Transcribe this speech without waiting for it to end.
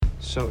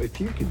So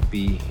if you could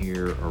be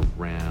here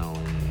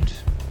around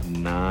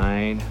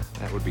 9,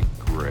 that would be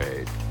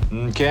great.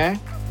 Okay?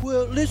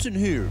 Well, listen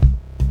here.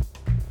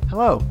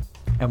 Hello,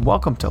 and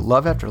welcome to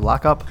Love After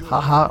Lockup,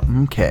 Haha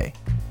MK.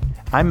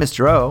 I'm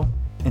Mr. O,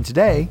 and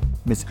today,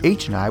 Miss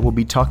H and I will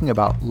be talking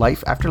about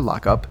Life After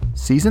Lockup,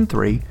 Season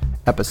 3,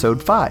 Episode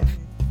 5.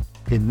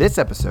 In this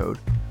episode,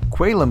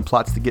 Quaylen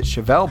plots to get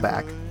Chevelle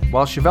back,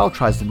 while Chevelle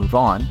tries to move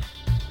on.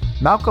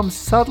 Malcolm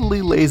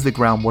subtly lays the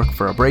groundwork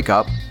for a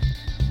breakup.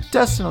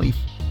 Destiny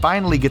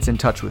finally gets in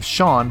touch with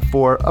Sean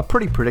for a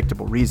pretty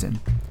predictable reason.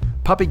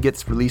 Puppy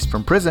gets released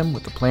from prison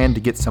with a plan to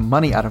get some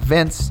money out of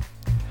Vince.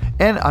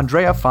 And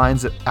Andrea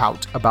finds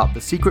out about the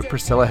secret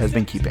Priscilla has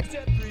been keeping.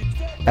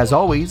 As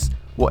always,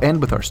 we'll end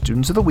with our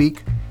Students of the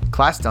Week,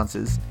 class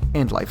dances,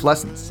 and life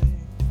lessons.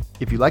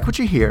 If you like what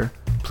you hear,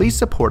 please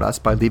support us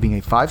by leaving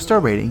a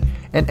 5-star rating,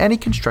 and any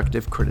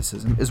constructive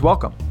criticism is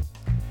welcome.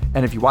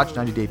 And if you watch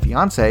 90 Day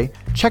Fiancé,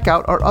 check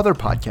out our other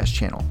podcast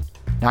channel,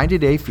 90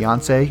 Day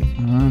Fiancé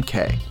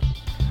MK.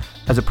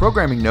 As a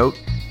programming note,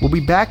 we'll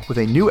be back with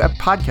a new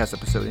podcast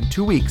episode in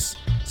 2 weeks,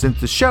 since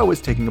the show is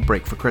taking a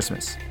break for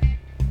Christmas.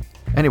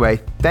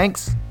 Anyway,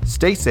 thanks,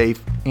 stay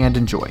safe, and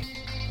enjoy.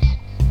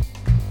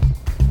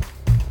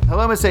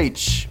 Hello, Miss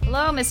H.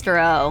 Hello,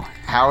 Mr. O.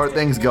 How are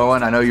things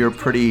going? I know you're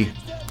pretty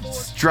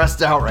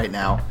stressed out right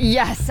now.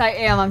 Yes, I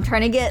am. I'm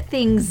trying to get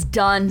things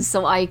done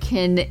so I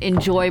can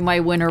enjoy my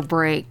winter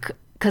break.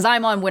 Because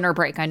I'm on winter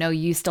break. I know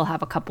you still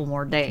have a couple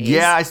more days.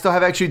 Yeah, I still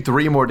have actually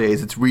 3 more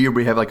days. It's weird.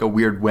 We have like a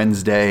weird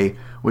Wednesday,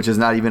 which is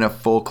not even a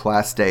full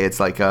class day. It's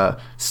like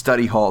a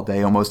study hall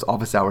day, almost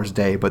office hours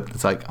day. But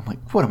it's like, I'm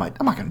not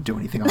going to do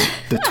anything on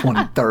the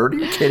 23rd. Are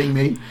you kidding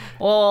me?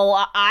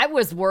 Well, I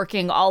was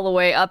working all the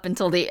way up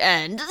until the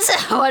end.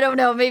 So I don't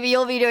know. Maybe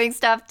you'll be doing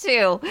stuff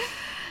too.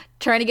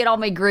 Trying to get all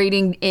my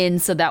grading in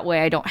so that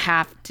way I don't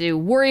have to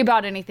worry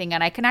about anything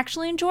and I can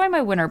actually enjoy my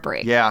winter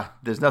break. Yeah,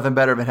 there's nothing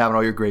better than having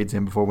all your grades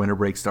in before winter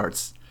break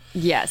starts.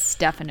 Yes,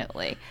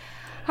 definitely.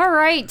 All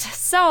right,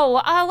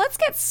 so let's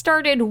get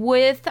started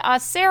with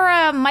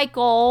Sarah,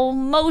 Michael,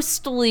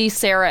 mostly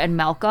Sarah and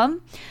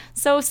Malcolm.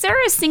 So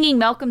Sarah is singing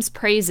Malcolm's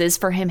praises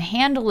for him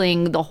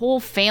handling the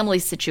whole family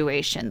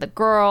situation, the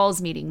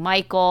girls, meeting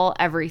Michael,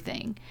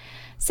 everything.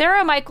 Sarah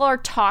and Michael are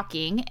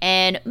talking,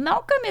 and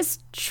Malcolm is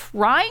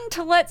trying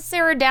to let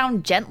Sarah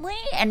down gently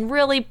and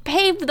really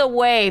pave the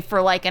way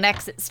for like an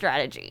exit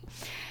strategy.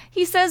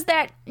 He says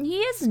that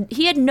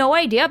he had no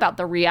idea about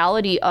the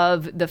reality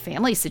of the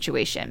family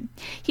situation.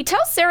 He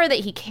tells Sarah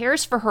that he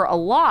cares for her a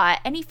lot,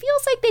 and he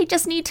feels like they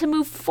just need to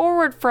move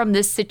forward from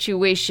this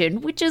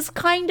situation, which is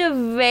kind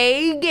of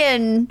vague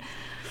and...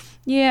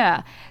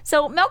 yeah.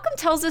 So Malcolm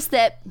tells us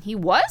that he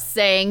was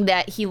saying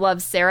that he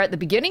loves Sarah at the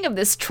beginning of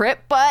this trip,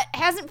 but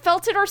hasn't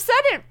felt it or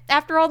said it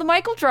after all the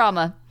Michael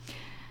drama.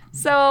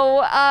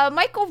 So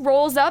Michael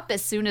rolls up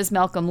as soon as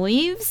Malcolm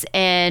leaves,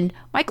 and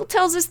Michael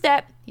tells us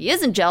that he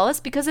isn't jealous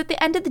because at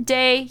the end of the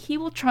day, he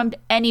will trump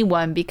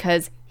anyone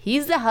because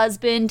he's the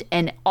husband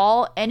and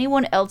all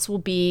anyone else will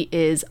be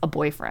is a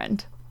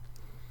boyfriend.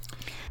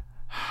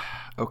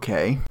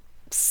 Okay.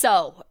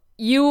 So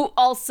you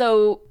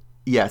also...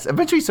 yes,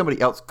 eventually somebody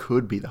else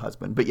could be the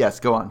husband. But yes,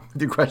 go on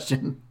with your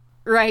question.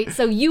 Right.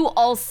 So you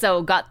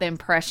also got the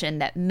impression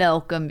that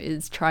Malcolm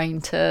is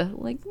trying to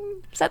like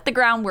set the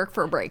groundwork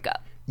for a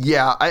breakup.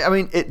 Yeah, I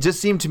mean, it just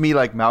seemed to me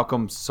like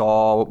Malcolm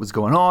saw what was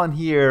going on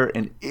here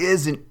and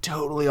isn't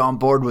totally on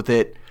board with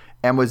it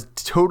and was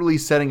totally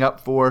setting up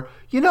for,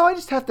 I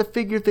just have to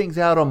figure things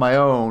out on my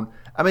own.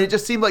 I mean, it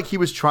just seemed like he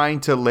was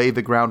trying to lay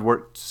the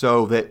groundwork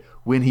so that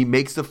when he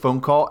makes the phone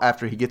call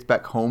after he gets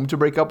back home to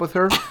break up with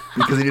her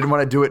because he didn't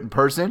want to do it in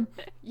person.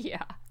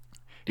 Yeah.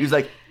 He was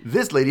like,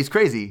 this lady's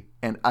crazy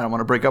and I don't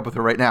want to break up with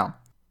her right now.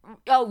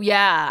 Oh,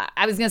 yeah.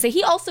 I was going to say,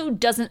 he also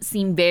doesn't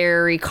seem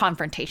very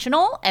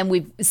confrontational, and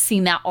we've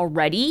seen that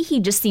already. He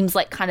just seems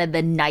like kind of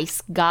the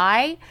nice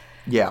guy.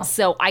 Yeah.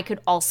 So I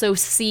could also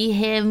see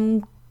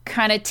him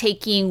kind of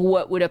taking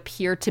what would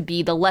appear to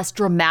be the less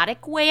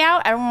dramatic way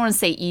out. I don't want to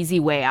say easy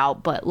way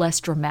out, but less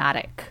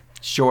dramatic.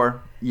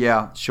 Sure.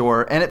 Yeah,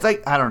 sure. And it's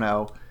like, I don't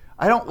know.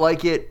 I don't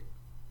like it.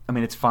 I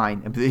mean, it's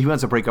fine. If he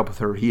wants to break up with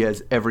her, he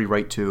has every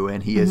right to,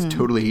 and he is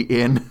totally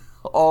in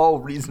all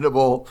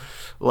reasonable,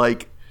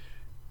 like,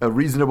 a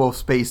reasonable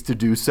space to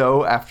do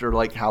so after,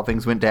 like, how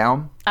things went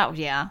down. Oh,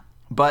 yeah.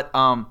 But,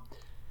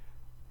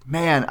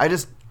 man, I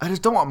just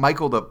don't want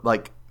Michael to,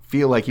 like,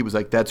 feel like he was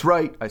like, that's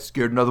right, I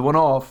scared another one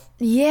off.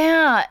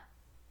 Yeah.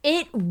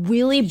 It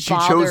really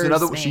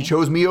bothers me. She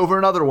chose me over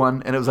another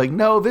one, and it was like,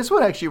 no, this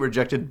one actually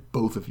rejected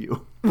both of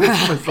you.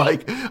 This was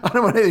like, I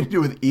don't want anything to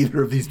do with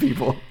either of these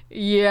people.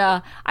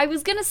 Yeah, I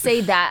was going to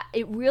say that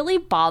it really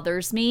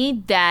bothers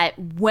me that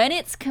when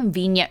it's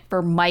convenient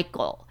for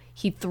Michael,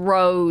 he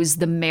throws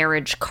the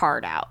marriage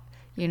card out.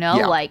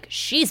 Like,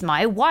 she's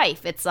my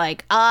wife. It's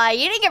like, you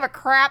didn't give a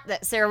crap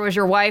that Sarah was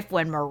your wife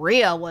when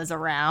Maria was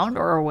around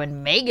or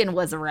when Megan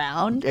was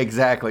around.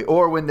 Exactly.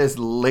 Or when this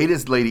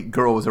latest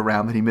girl was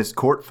around that he missed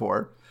court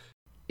for.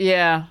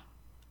 Yeah.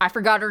 I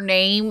forgot her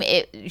name.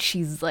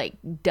 She's like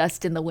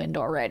dust in the wind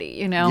already,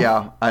 you know?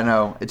 Yeah, I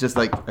know. It's just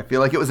like, I feel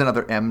like it was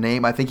another M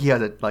name. I think he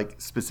has a like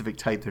specific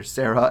type. There's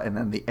Sarah, and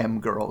then the M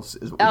girls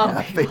is what we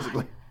have,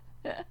 basically.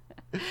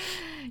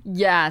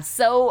 Yeah,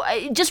 so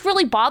it just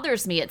really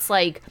bothers me. It's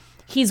like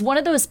he's one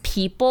of those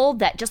people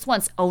that just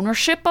wants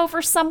ownership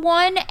over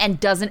someone and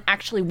doesn't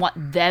actually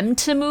want them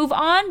to move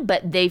on,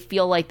 but they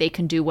feel like they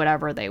can do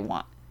whatever they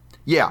want.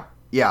 Yeah.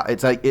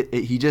 It's like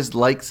he just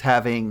likes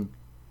having.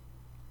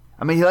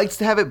 I mean, he likes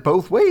to have it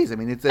both ways. I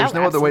mean, there's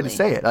no other way to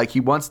say it. Like, he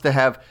wants to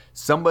have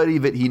somebody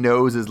that he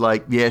knows is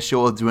like, yeah,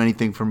 she'll do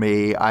anything for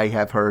me. I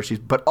have her.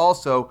 But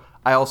also,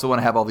 I also want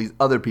to have all these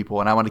other people,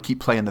 and I want to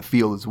keep playing the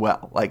field as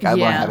well. Like, I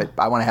want to have it.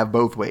 I want to have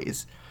both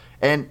ways.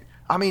 And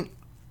I mean,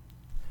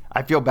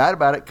 I feel bad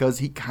about it because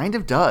he kind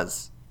of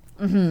does.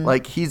 Mm-hmm.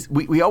 Like,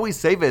 we always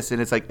say this, and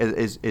it's like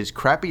as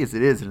crappy as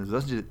it is, and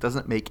it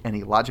doesn't make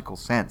any logical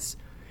sense.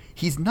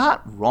 He's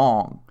not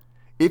wrong.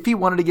 If he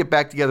wanted to get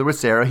back together with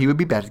Sarah, he would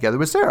be back together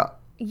with Sarah.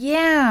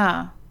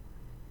 Yeah.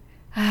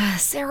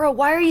 Sarah,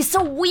 why are you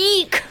so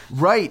weak?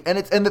 Right.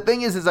 And the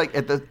thing is like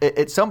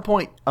at some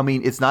point, I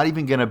mean, it's not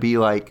even going to be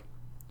like,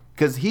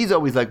 because he's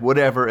always like,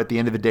 whatever, at the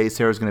end of the day,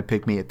 Sarah's going to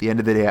pick me. At the end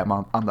of the day,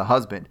 I'm the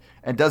husband.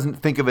 And doesn't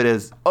think of it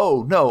as,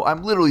 oh, no,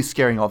 I'm literally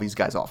scaring all these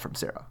guys off from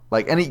Sarah.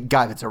 Like, any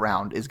guy that's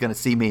around is going to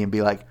see me and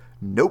be like,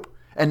 nope.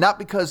 And not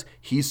because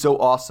he's so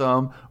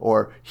awesome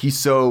or he's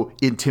so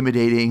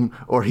intimidating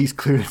or he's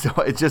clear.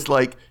 It's just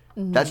like,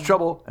 that's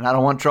trouble, and I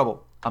don't want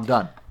trouble. I'm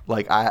done.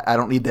 Like, I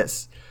don't need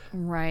this.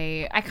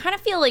 Right. I kind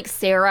of feel like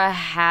Sarah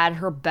had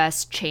her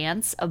best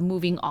chance of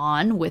moving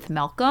on with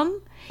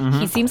Malcolm. Mm-hmm.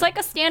 He seems like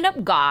a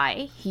stand-up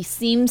guy. He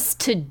seems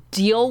to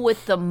deal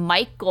with the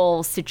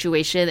Michael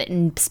situation,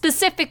 and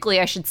specifically,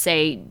 I should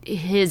say,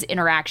 his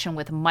interaction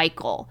with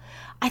Michael.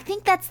 I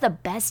think that's the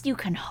best you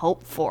can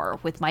hope for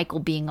with Michael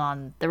being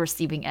on the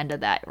receiving end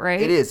of that,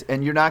 right? It is,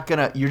 and you're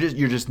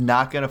just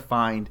not gonna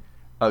find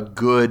a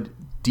good,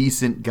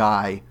 decent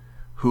guy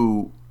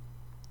who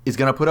is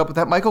gonna put up with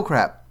that Michael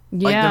crap.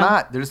 Yeah.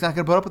 Like, they're just not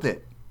gonna put up with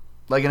it.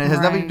 Like, and it has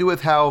nothing to do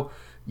with how,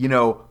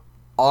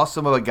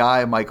 awesome of a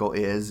guy Michael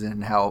is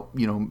and how,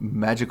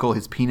 magical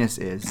his penis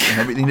is, and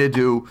everything to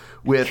do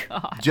with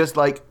just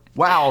like,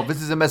 wow,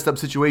 this is a messed up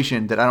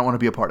situation that I don't want to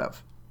be a part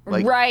of.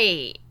 Like,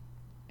 right.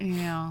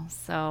 Yeah,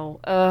 so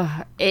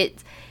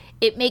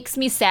it makes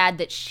me sad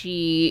that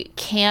she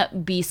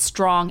can't be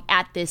strong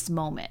at this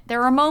moment.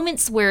 There are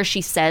moments where she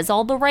says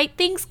all the right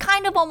things,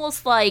 kind of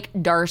almost like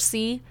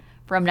Darcy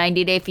from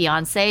 90 Day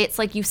Fiancé. It's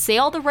like you say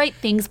all the right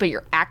things, but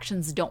your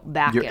actions don't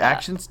back it up. Your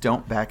actions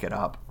don't back it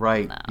up,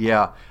 right? No.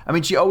 Yeah. I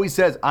mean, she always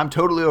says, I'm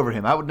totally over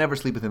him. I would never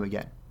sleep with him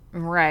again.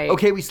 Right.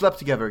 Okay, we slept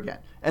together again.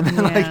 And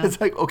then it's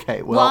like,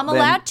 okay, well, I'm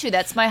allowed to.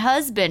 That's my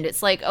husband.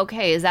 It's like,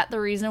 okay, is that the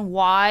reason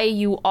why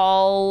you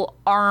all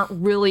aren't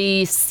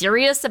really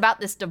serious about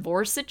this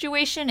divorce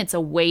situation? It's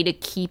a way to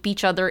keep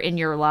each other in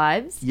your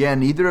lives? Yeah,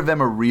 neither of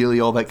them are really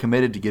all that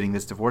committed to getting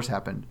this divorce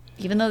happened.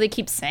 Even though they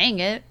keep saying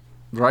it.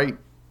 Right.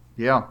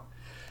 Yeah.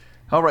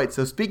 All right,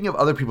 so speaking of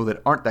other people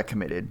that aren't that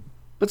committed,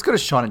 let's go to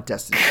Sean and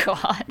Destiny.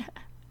 God.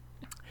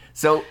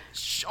 So,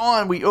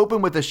 Sean, we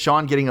open with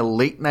Sean getting a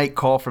late-night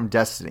call from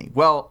Destiny.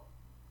 Well,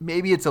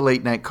 maybe it's a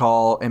late-night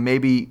call, and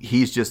maybe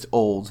he's just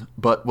old,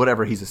 but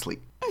whatever, he's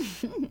asleep.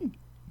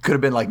 Could have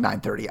been like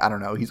 9:30, I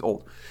don't know, he's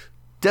old.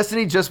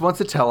 Destiny just wants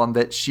to tell him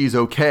that she's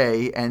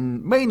okay,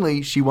 and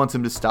mainly she wants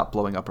him to stop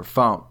blowing up her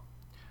phone.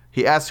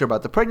 He asks her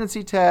about the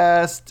pregnancy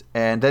test,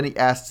 and then he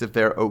asks if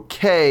they're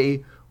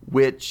okay,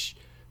 which,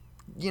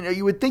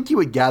 you would think you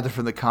would gather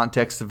from the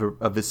context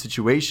of the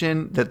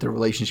situation that the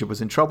relationship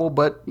was in trouble,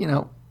 but,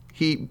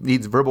 he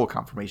needs verbal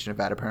confirmation of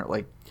that,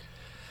 apparently.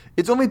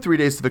 It's only 3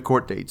 days to the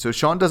court date, so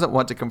Sean doesn't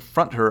want to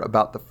confront her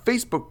about the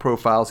Facebook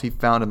profiles he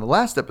found in the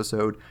last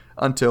episode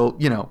until,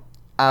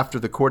 after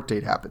the court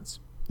date happens.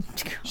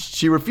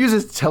 She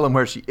refuses to tell him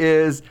where she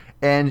is,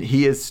 and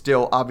he is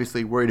still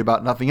obviously worried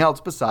about nothing else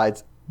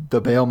besides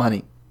the bail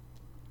money.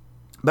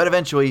 But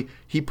eventually,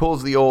 he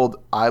pulls the old,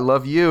 I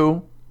love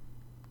you.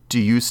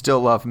 Do you still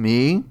love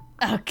me?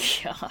 Oh,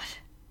 God.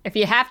 If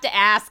you have to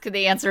ask,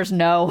 the answer is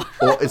no.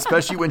 Well,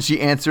 especially when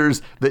she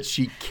answers that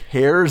she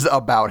cares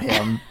about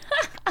him.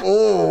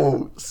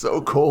 Oh, so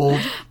cold.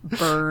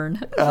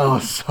 Burn. Oh,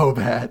 so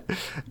bad.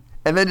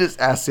 And then just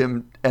asks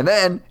him, and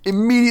then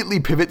immediately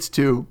pivots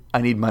to,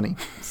 I need money.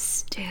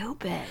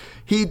 Stupid.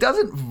 He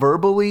doesn't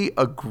verbally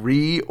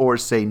agree or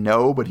say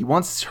no, but he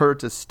wants her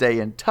to stay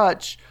in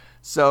touch.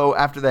 So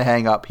after they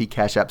hang up, he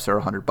cash apps her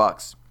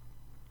 $100.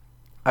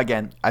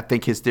 Again, I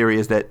think his theory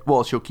is that,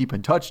 well, she'll keep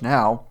in touch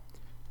now.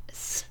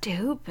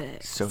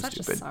 Stupid. So Such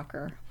stupid. A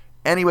sucker.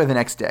 Anyway, the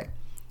next day,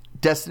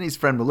 Destiny's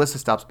friend Melissa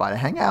stops by to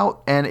hang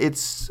out, and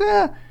it's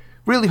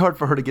really hard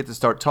for her to get to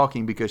start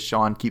talking because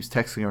Sean keeps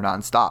texting her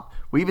nonstop.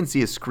 We even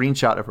see a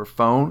screenshot of her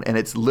phone, and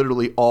it's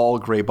literally all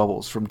gray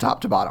bubbles from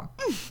top to bottom.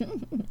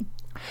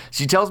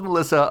 She tells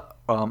Melissa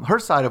her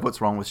side of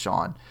what's wrong with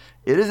Sean.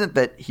 It isn't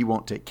that he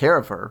won't take care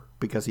of her,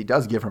 because he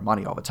does give her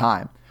money all the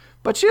time,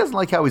 but she doesn't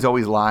like how he's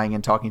always lying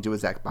and talking to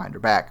his ex behind her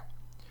back.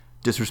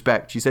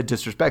 Disrespect. She said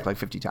disrespect like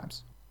 50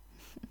 times.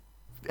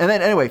 And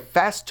then anyway,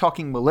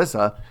 fast-talking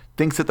Melissa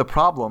thinks that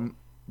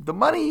the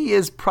money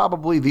is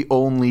probably the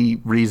only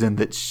reason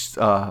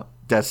that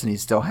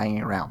Destiny's still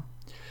hanging around.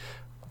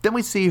 Then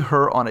we see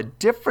her on a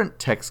different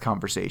text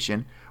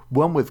conversation,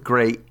 one with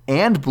Gray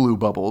and Blue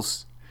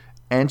Bubbles,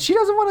 and she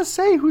doesn't want to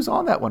say who's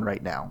on that one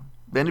right now.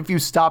 Then if you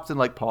stopped and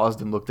like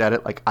paused and looked at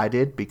it like I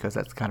did, because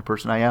that's the kind of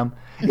person I am,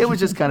 it was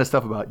just kind of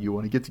stuff about, you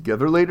want to get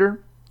together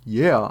later?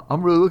 Yeah,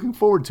 I'm really looking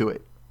forward to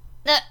it.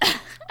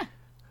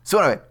 So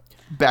anyway,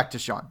 back to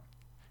Sean.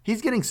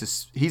 He's getting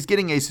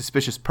a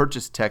suspicious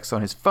purchase text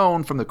on his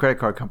phone from the credit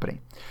card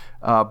company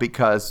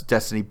because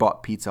Destiny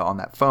bought pizza on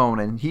that phone,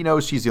 and he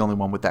knows she's the only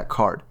one with that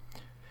card.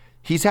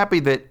 He's happy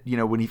that,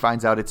 when he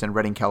finds out it's in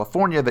Redding,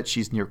 California, that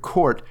she's near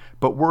court,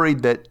 but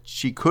worried that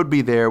she could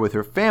be there with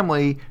her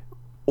family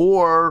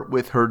or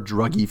with her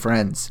druggy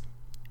friends.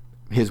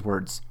 His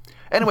words.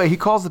 Anyway, he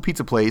calls the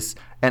pizza place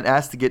and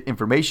asks to get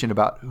information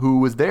about who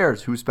was there,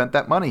 who spent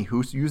that money,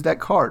 who used that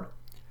card.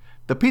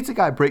 The pizza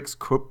guy breaks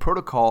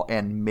protocol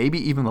and maybe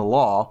even the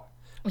law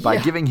by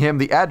giving him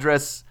the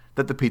address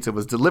that the pizza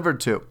was delivered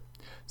to.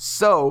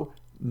 So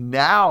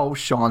now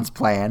Sean's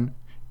plan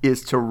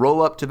is to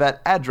roll up to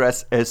that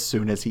address as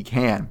soon as he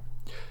can.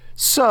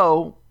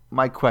 So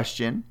my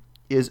question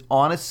is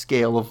on a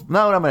scale of,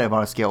 no, I'm going to have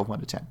on a scale of 1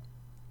 to 10.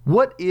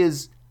 What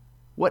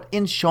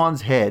in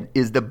Sean's head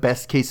is the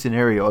best case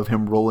scenario of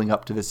him rolling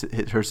up to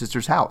her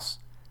sister's house?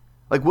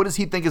 Like, what does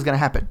he think is going to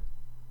happen?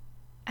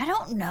 I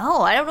don't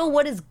know. I don't know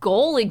what his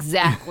goal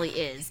exactly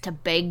is, to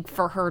beg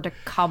for her to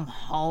come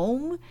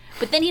home.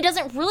 But then he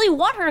doesn't really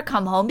want her to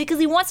come home because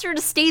he wants her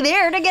to stay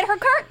there to get her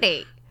court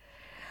date.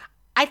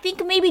 I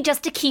think maybe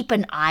just to keep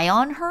an eye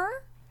on her.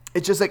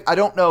 It's just like, I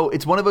don't know.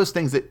 It's one of those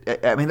things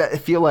that, I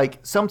feel like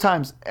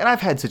sometimes, and I've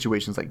had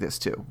situations like this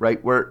too,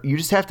 right? Where you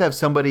just have to have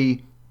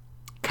somebody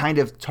kind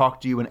of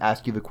talk to you and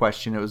ask you the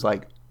question. It was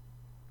like,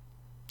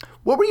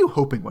 what were you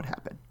hoping would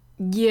happen?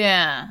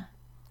 Yeah.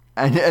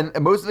 And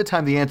most of the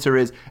time the answer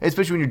is,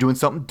 especially when you're doing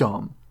something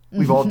dumb.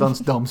 We've all done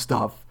dumb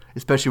stuff,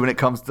 especially when it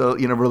comes to,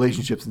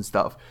 relationships and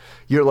stuff.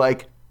 You're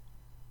like,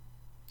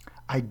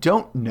 I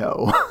don't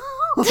know.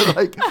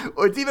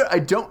 Or it's either I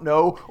don't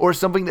know or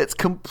something that's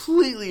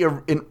completely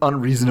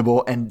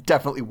unreasonable and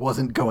definitely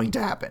wasn't going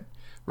to happen.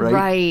 Right?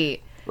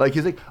 Right. Like,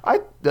 he's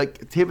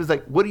like, Tim was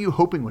like, what are you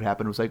hoping would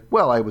happen? It was like,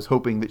 well, I was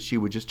hoping that she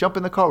would just jump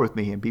in the car with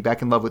me and be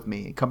back in love with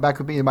me and come back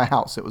with me in my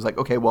house. It was like,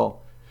 okay,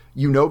 well,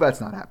 that's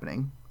not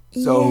happening.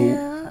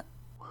 So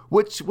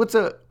what's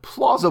a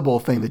plausible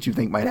thing that you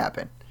think might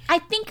happen? I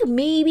think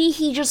maybe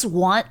he just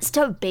wants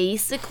to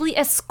basically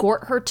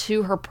escort her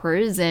to her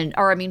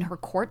her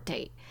court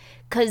date.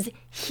 Because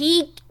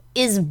he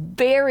is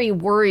very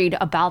worried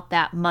about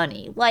that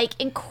money. Like,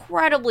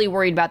 incredibly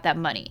worried about that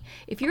money.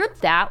 If you're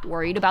that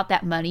worried about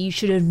that money, you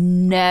should have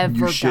never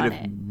done it. You should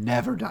have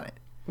never done it.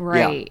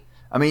 Right. Yeah.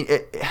 I mean,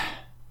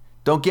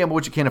 don't gamble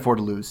what you can't afford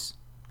to lose.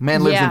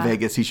 Man lives in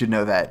Vegas. He should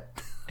know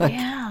that.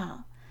 Yeah.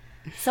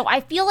 So I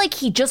feel like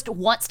he just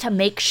wants to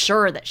make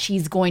sure that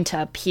she's going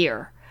to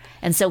appear.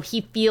 And so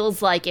he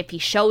feels like if he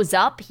shows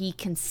up, he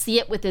can see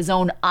it with his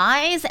own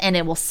eyes and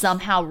it will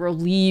somehow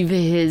relieve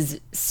his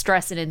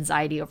stress and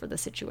anxiety over the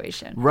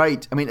situation.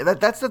 Right. I mean,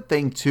 that's the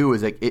thing, too,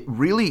 is like it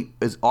really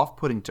is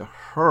off-putting to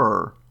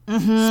her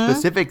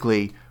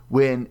specifically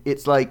when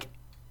it's like,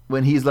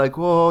 when he's like,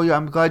 oh, yeah,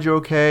 I'm glad you're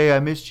okay. I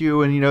missed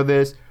you. And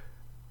this.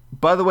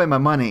 By the way, my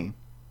money.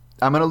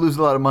 I'm going to lose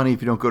a lot of money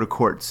if you don't go to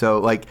court. So,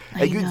 like,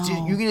 you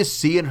can just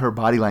see in her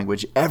body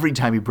language every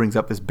time he brings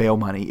up this bail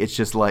money. It's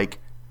just like,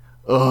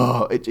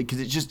 because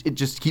it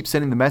just keeps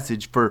sending the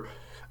message for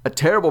a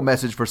terrible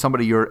message for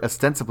somebody you're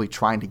ostensibly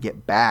trying to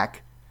get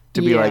back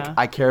to be like,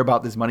 I care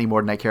about this money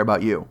more than I care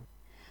about you.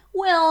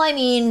 Well, I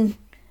mean,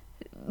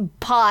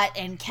 pot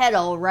and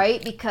kettle,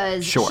 right?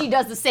 Because she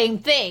does the same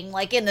thing,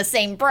 like in the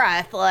same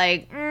breath.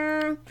 Like,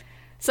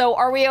 so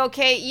are we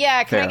okay?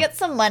 Yeah, can I get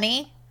some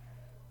money?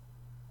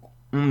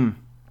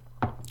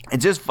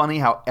 It's just funny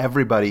how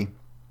everybody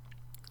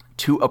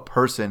to a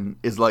person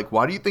is like,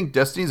 why do you think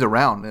Destiny's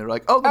around? And they're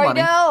like, oh, the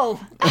money. I know.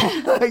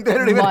 Like, they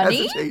don't even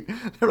hesitate.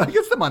 They're like,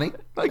 it's the money.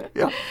 Like,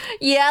 yeah.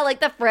 Yeah, like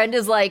the friend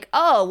is like,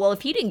 oh, well,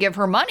 if he didn't give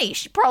her money,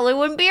 she probably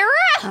wouldn't be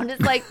around.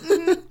 It's like,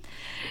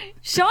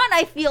 Sean,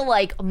 I feel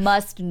like,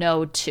 must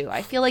know too.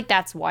 I feel like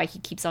that's why he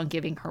keeps on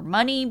giving her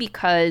money,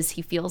 because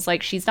he feels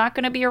like she's not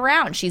going to be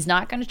around. She's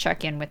not going to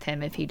check in with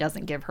him if he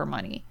doesn't give her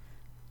money.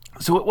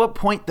 So at what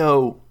point,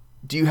 though,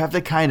 do you have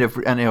the kind of,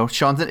 I know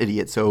Sean's an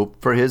idiot, so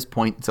for his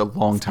point, it's a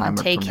long time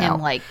from now. Take him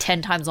like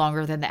 10 times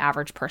longer than the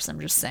average person,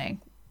 I'm just saying.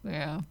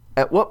 Yeah.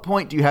 At what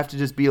point do you have to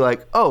just be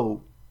like,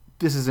 oh,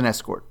 this is an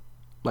escort?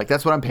 Like,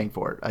 that's what I'm paying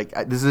for. Like,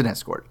 this is an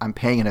escort. I'm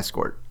paying an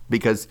escort.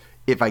 Because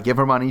if I give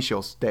her money,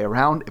 she'll stay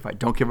around. If I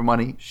don't give her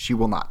money, she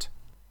will not.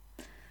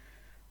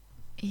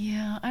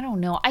 Yeah, I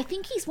don't know. I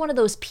think he's one of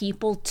those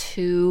people,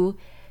 too,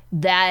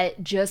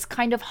 that just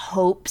kind of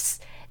hopes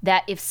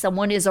that if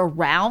someone is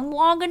around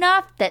long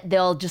enough, that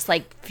they'll just,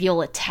 like,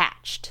 feel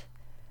attached.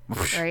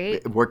 Right?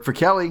 It worked for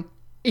Kelly.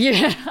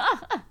 Yeah.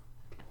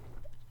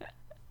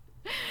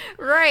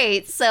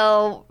 Right.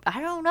 So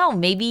I don't know.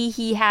 Maybe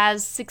he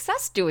has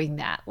success doing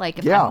that. Like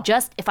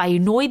if I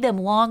annoy them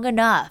long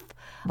enough,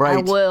 I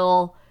Right.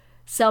 will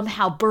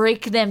somehow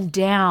break them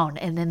down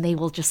and then they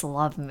will just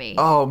love me.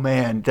 Oh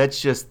man,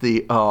 that's just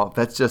the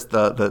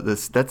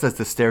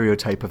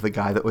stereotype of the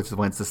guy that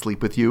wants to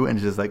sleep with you and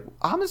is just like,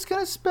 I'm just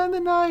gonna spend the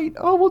night.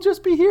 Oh, we'll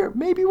just be here.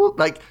 Maybe we'll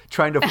like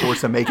trying to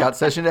force a makeout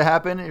session to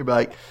happen. And you're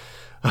like,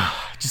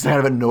 just kind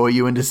of annoy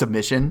you into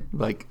submission.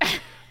 Like,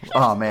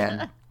 oh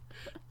man,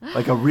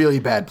 like a really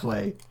bad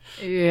play.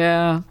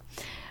 Yeah.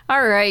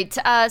 All right.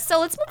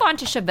 So let's move on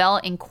to Chevelle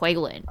and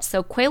Quaylen.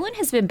 So Quaylen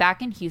has been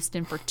back in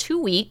Houston for 2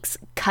 weeks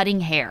cutting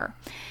hair.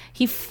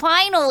 He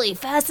finally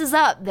fesses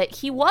up that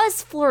he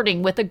was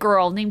flirting with a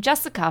girl named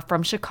Jessica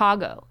from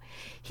Chicago.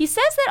 He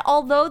says that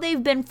although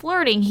they've been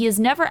flirting, he has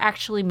never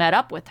actually met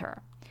up with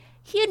her.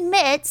 He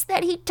admits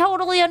that he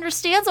totally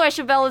understands why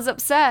Chevelle is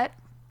upset.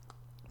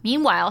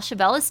 Meanwhile,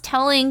 Chevelle is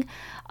telling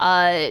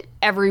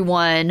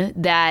everyone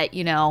that,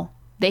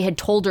 they had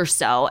told her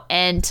so,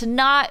 and to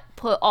not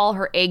put all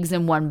her eggs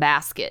in one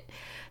basket.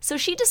 So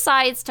she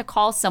decides to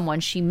call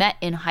someone she met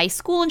in high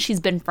school and she's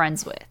been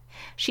friends with.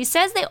 She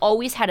says they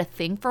always had a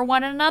thing for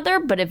one another,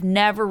 but have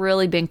never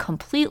really been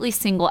completely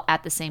single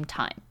at the same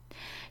time.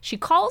 She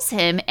calls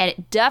him, and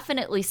it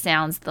definitely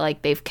sounds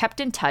like they've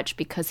kept in touch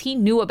because he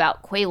knew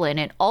about Quaylen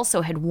and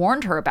also had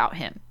warned her about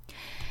him.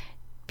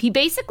 He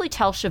basically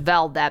tells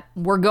Chevelle that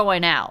we're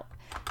going out.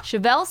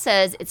 Chevelle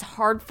says it's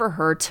hard for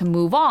her to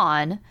move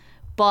on,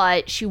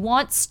 but she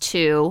wants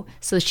to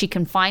so she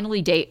can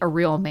finally date a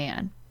real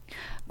man.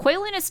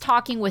 Quaylen is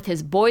talking with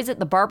his boys at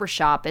the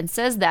barbershop and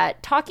says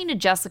that talking to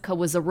Jessica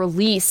was a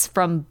release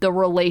from the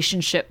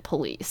relationship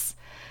police.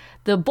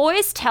 The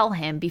boys tell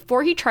him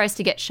before he tries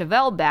to get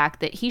Chevelle back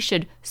that he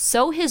should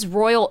sow his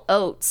royal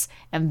oats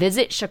and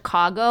visit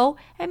Chicago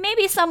and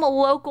maybe some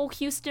local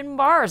Houston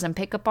bars and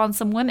pick up on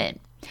some women.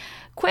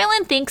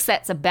 Quaylen thinks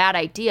that's a bad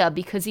idea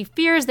because he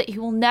fears that he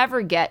will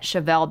never get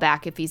Chevelle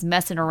back if he's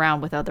messing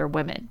around with other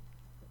women.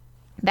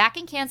 Back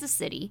in Kansas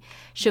City,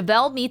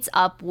 Chevelle meets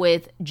up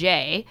with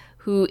Jay,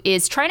 who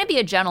is trying to be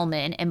a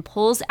gentleman and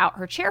pulls out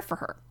her chair for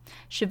her.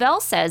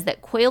 Chevelle says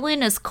that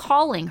Quaylen is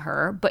calling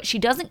her, but she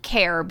doesn't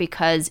care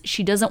because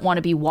she doesn't want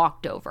to be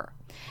walked over.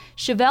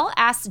 Chevelle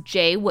asks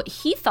Jay what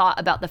he thought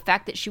about the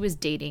fact that she was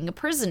dating a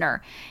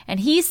prisoner,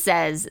 and he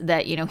says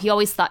that, he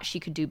always thought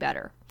she could do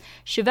better.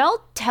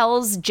 Chevelle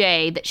tells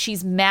Jay that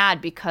she's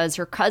mad because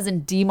her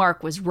cousin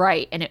DeMarc was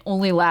right and it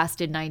only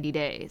lasted 90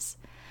 days.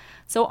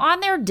 So on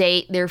their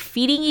date, they're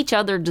feeding each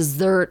other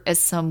dessert as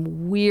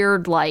some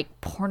weird,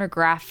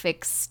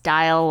 pornographic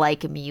style,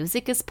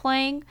 music is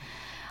playing.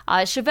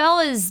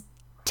 Chevelle is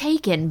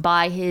taken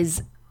by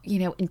his,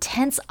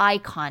 intense eye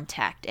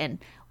contact and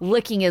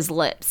licking his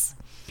lips.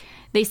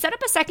 They set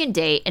up a second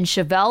date, and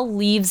Chevelle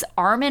leaves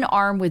arm in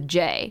arm with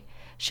Jay.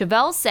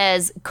 Chevelle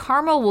says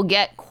karma will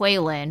get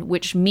Quaylen,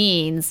 which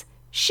means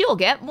she'll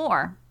get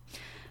more.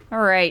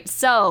 All right,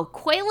 so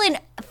Quaylen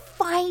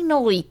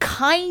finally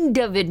kind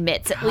of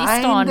admits, at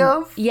least on... Kind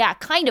of? Yeah,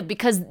 kind of,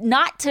 because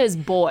not to his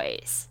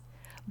boys,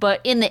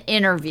 but in the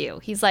interview.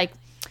 He's like,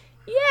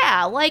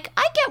 yeah, I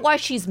get why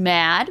she's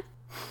mad.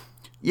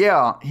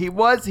 Yeah, he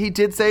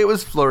did say it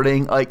was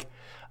flirting. I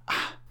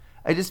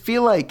just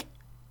feel like...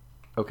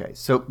 Okay,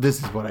 so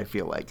this is what I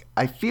feel like.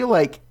 I feel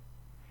like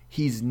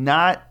he's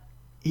not...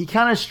 He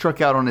kind of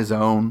struck out on his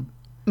own.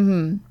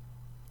 Mm-hmm.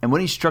 And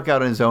when he struck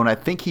out on his own, I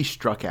think he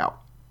struck out.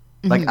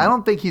 I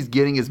don't think he's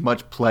getting as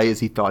much play as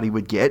he thought he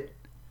would get.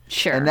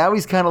 Sure. And now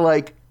he's kind of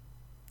like,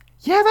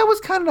 yeah, that was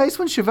kind of nice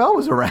when Chevelle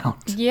was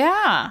around.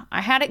 Yeah, I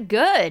had it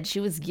good.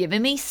 She was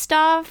giving me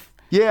stuff.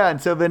 Yeah,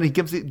 and so then he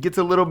gets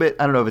a little bit,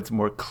 I don't know if it's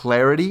more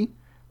clarity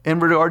in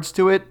regards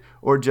to it,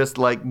 or just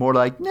more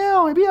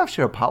no, maybe I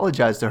should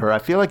apologize to her. I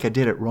feel like I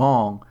did it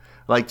wrong.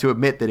 To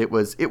admit that it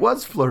was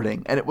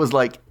flirting. And it was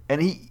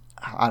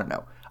I don't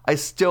know. I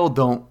still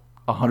don't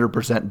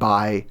 100%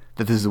 buy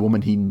that this is a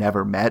woman he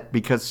never met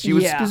because she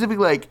was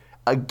specifically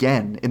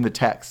again in the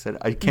text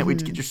that I can't wait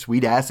to get your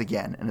sweet ass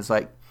again. And it's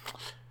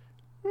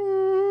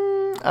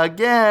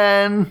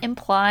again.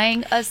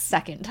 Implying a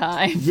second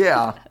time.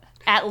 Yeah.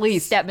 At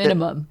least, at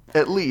minimum.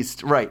 At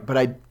least, right. But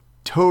I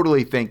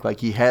totally think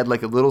he had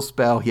a little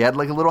spell. He had a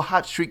little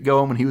hot streak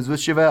going when he was with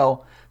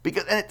Chevelle.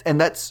 And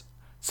that's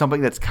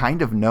something that's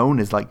kind of known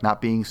as not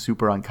being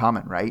super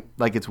uncommon, right?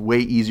 It's way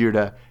easier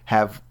to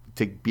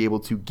be able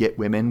to get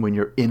women when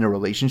you're in a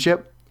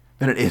relationship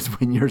than it is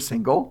when you're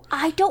single.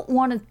 I don't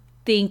want to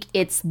think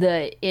it's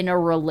the in a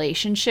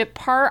relationship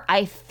part.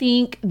 I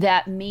think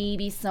that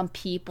maybe some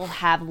people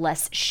have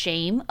less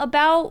shame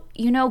about,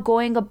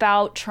 going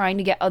about trying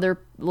to get other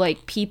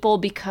people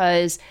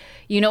because,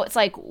 it's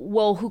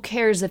well, who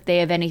cares if they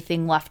have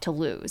anything left to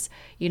lose?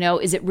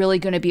 Is it really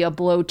going to be a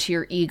blow to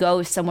your ego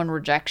if someone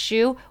rejects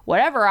you?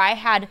 Whatever. I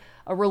had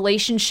a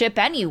relationship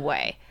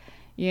anyway.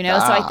 So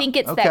I think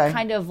it's that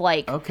kind of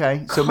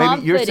okay. So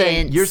maybe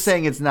you're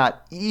saying it's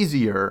not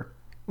easier.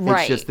 It's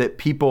right. just that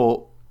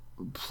people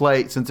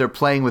since they're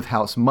playing with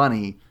house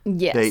money,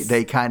 Yes.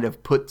 they kind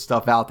of put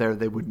stuff out there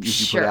they wouldn't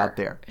usually put out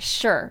there.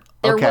 Sure.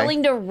 They're Okay.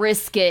 willing to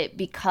risk it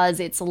because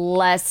it's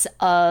less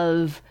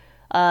of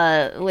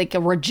like a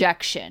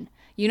rejection.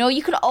 You know,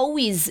 you could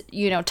always,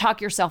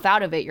 talk yourself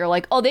out of it. You're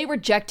like, oh, they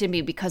rejected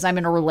me because I'm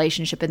in a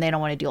relationship and they don't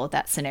want to deal with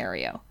that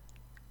scenario.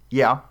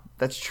 Yeah,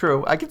 that's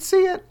true. I could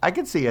see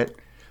it.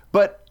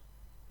 But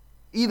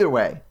either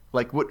way,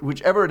 like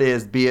whichever it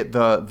is, be it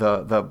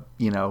the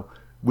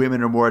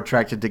women are more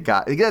attracted to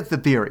guys. That's the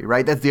theory,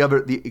 right? That's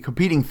the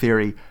competing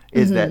theory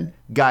is that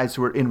guys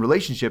who are in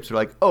relationships are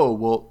like, oh,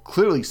 well,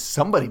 clearly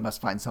somebody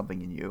must find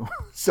something in you.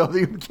 So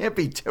you can't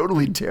be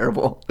totally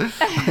terrible.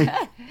 Right?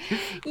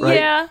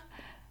 Yeah.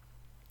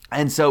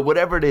 And so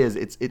whatever it is,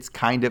 it's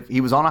kind of, he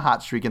was on a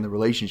hot streak in the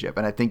relationship.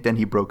 And I think then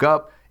he broke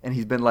up and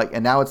he's been like,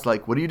 and now it's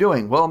like, what are you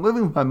doing? Well, I'm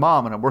living with my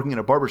mom and I'm working in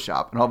a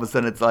barbershop. And all of a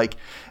sudden it's like,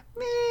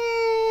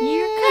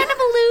 You're kind of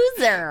a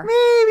loser.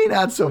 maybe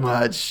not so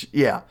much.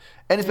 Yeah.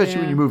 And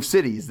especially when you move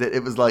cities, that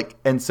it was like,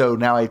 and so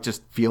now I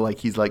just feel like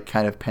he's like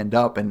kind of penned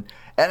up, and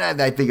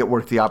I think it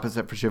worked the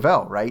opposite for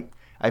Chevelle, right?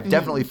 I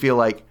definitely feel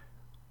like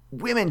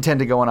women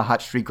tend to go on a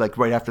hot streak like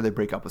right after they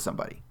break up with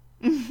somebody,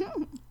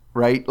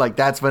 right? Like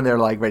that's when they're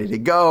like ready to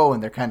go,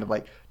 and they're kind of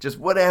like just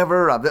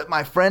whatever.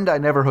 My friend I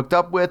never hooked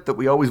up with that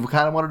we always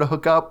kind of wanted to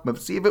hook up,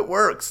 but see if it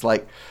works,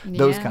 like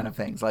those kind of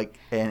things, like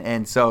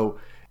and so.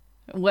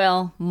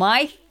 Well,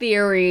 my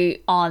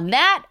theory on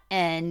that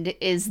end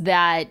is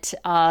that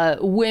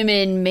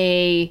women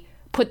may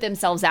put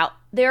themselves out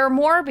there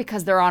more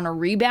because they're on a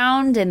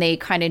rebound and they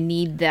kind of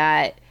need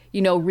that,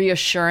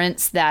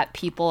 reassurance that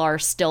people are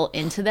still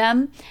into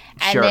them.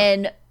 And Sure.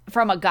 then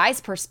from a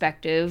guy's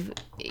perspective,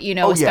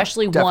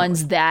 especially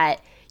ones that,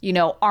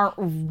 aren't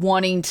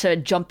wanting to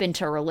jump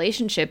into a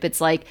relationship, it's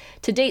like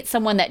to date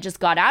someone that just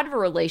got out of a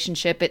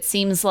relationship, it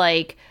seems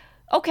like,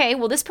 okay,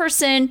 well, this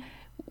person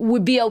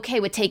would be okay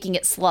with taking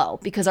it slow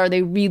because are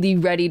they really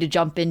ready to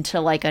jump into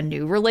like a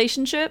new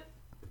relationship?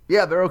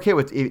 Yeah, they're okay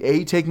with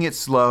A, taking it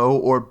slow,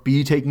 or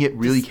B, taking it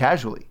really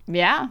casually.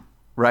 Yeah.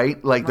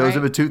 Right? Like those Right. are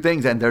the two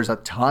things. And there's a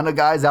ton of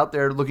guys out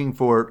there looking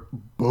for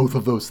both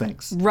of those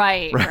things.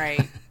 Right.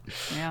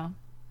 Yeah.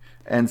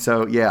 And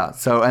so, yeah.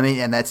 So, I mean,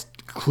 and that's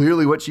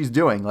clearly what she's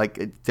doing. Like,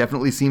 it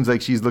definitely seems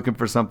like she's looking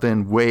for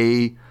something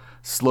way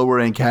slower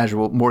and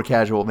more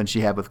casual than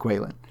she had with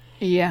Quaylen.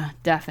 Yeah,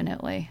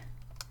 definitely.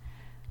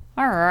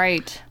 All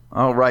right.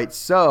 All right.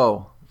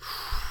 So,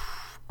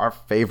 our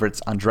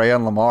favorites, Andrea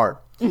and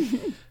Lamar.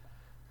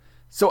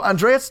 So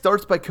Andrea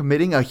starts by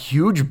committing a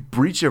huge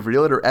breach of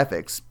realtor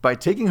ethics by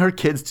taking her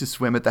kids to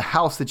swim at the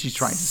house that she's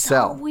trying to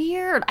sell.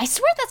 Weird. I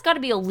swear that's got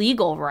to be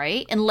illegal,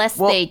 right? Unless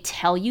they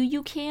tell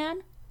you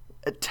can.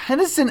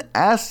 Tennyson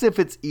asks if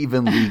it's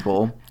even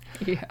legal.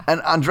 Yeah.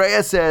 And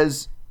Andrea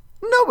says,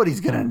 nobody's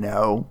going to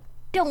know.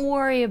 Don't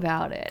worry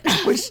about it.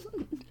 Which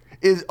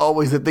is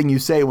always the thing you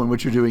say when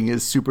what you're doing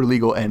is super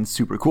legal and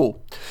super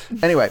cool.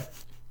 Anyway,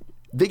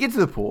 they get to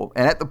the pool,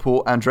 and at the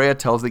pool, Andrea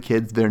tells the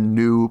kids their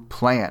new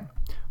plan.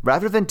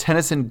 Rather than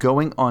Tennyson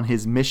going on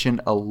his mission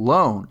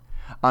alone,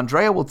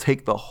 Andrea will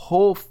take the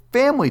whole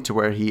family to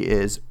where he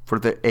is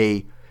for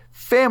a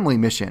family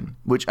mission,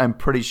 which I'm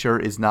pretty sure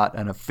is not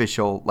an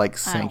official, like,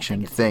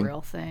 sanctioned thing. A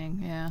real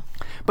thing, yeah.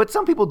 But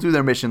some people do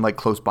their mission like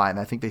close by, and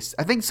I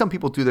think some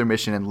people do their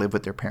mission and live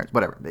with their parents.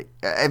 Whatever,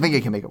 I think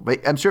they can make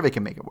it. I'm sure they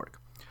can make it work.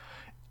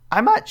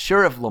 I'm not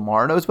sure if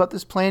Lamar knows about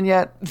this plan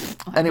yet.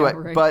 Anyway,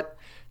 right. But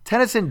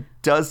Tennyson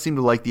does seem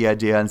to like the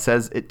idea and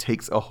says it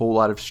takes a whole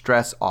lot of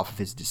stress off of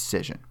his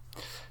decision.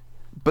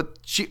 But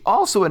she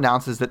also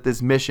announces that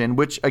this mission,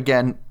 which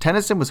again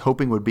Tennyson was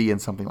hoping would be in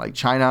something like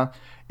China,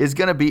 is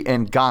going to be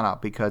in Ghana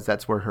because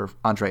that's where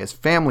Andrea's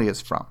family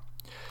is from.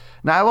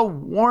 Nyla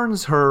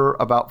warns her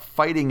about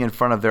fighting in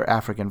front of their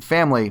African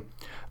family,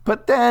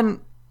 but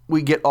then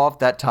we get off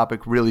that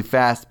topic really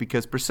fast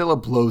because Priscilla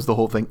blows the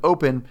whole thing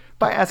open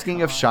by asking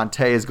if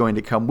Shantae is going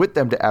to come with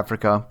them to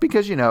Africa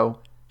because,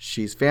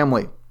 she's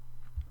family.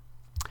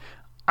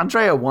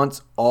 Andrea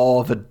wants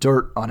all the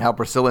dirt on how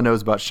Priscilla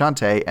knows about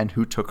Shantae and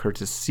who took her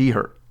to see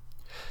her.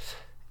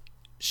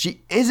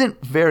 She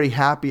isn't very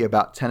happy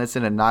about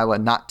Tennyson and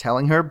Nyla not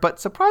telling her, but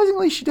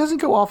surprisingly, she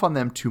doesn't go off on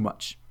them too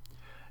much.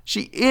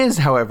 She is,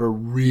 however,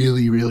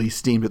 really, really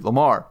steamed at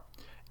Lamar.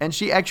 And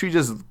she actually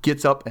just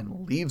gets up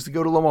and leaves to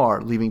go to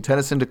Lamar, leaving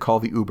Tennyson to call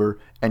the Uber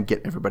and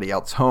get everybody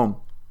else home.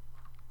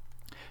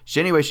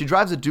 She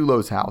drives to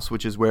Dulo's house,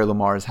 which is where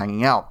Lamar is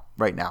hanging out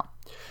right now.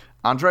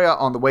 Andrea,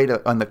 on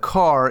the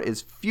car,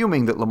 is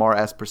fuming that Lamar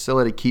asked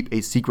Priscilla to keep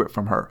a secret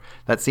from her.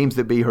 That seems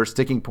to be her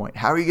sticking point.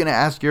 How are you going to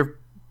ask your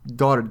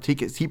daughter to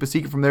keep a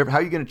secret from there? How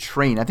are you going to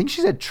train? I think she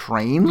said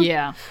train?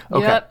 Yeah.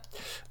 Okay. Yep.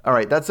 All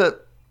right. That's a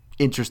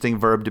interesting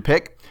verb to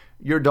pick.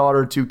 Your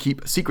daughter to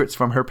keep secrets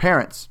from her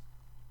parents.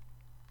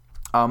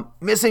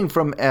 Missing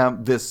from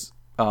this,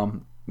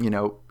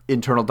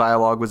 internal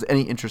dialogue was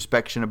any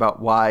introspection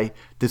about why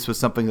this was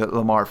something that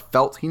Lamar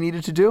felt he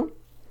needed to do.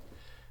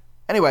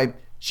 Anyway,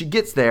 she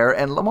gets there,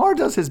 and Lamar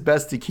does his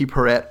best to keep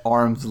her at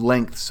arm's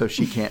length so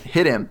she can't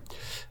hit him,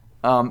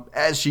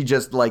 as she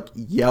just,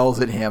 yells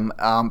at him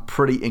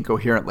pretty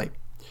incoherently.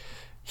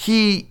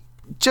 he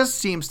just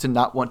seems to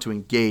not want to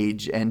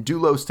engage, and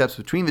Dulo steps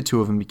between the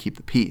two of them to keep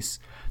the peace.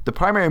 The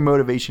primary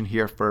motivation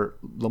here for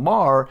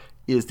Lamar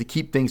is to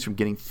keep things from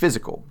getting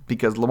physical,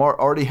 because Lamar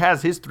already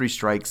has his 3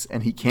 strikes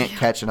and he can't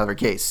catch another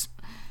case.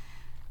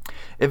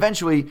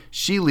 Eventually,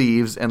 she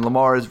leaves and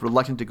Lamar is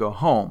reluctant to go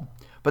home,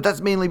 but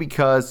that's mainly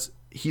because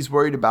he's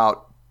worried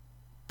about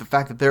the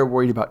fact that they're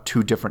worried about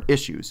 2 different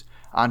issues.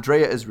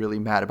 Andrea is really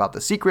mad about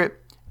the secret,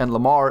 and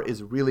Lamar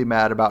is really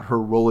mad about her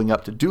rolling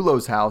up to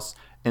Dulo's house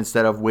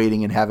instead of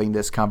waiting and having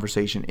this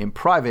conversation in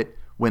private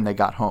when they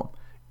got home.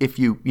 If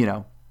you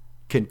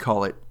can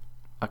call it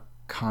a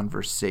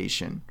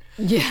conversation.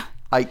 Yeah.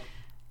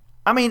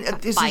 I mean,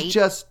 this is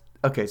just...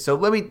 Okay,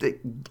 so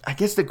I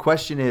guess the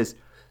question is,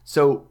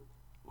 so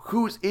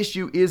whose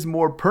issue is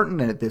more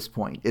pertinent at this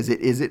point? Is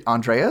it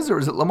Andrea's or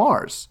is it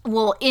Lamar's?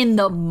 Well, in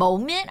the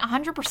moment,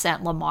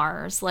 100%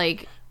 Lamar's.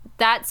 Like,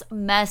 that's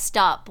messed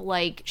up.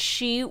 Like,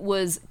 she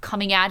was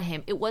coming at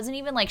him. It wasn't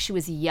even like she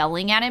was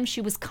yelling at him.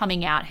 She was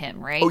coming at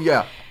him, right? Oh,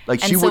 yeah.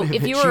 Like, she would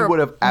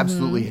have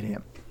absolutely hit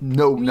him.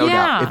 No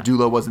doubt. If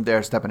Dulo wasn't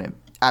there stepping in.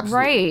 Absolutely.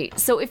 Right.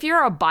 So if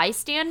you're a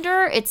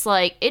bystander, it's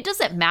like, it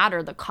doesn't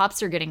matter. The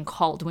cops are getting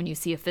called when you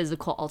see a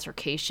physical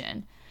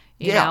altercation.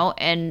 You know,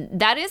 and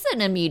that is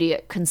an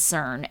immediate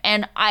concern.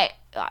 And I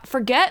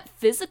forget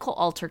physical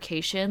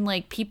altercation.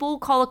 Like, people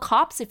call the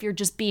cops if you're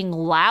just being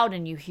loud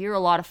and you hear a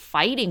lot of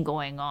fighting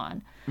going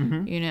on.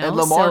 Mm-hmm. You know, and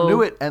Lamar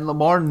knew it, and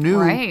Lamar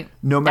knew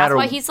no matter.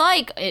 That's why he's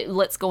like,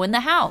 let's go in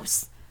the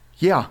house.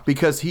 Yeah,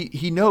 because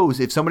he knows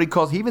if somebody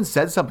calls, he even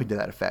said something to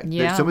that effect.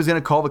 Yeah. Somebody's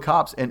going to call the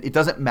cops, and it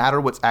doesn't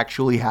matter what's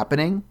actually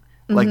happening.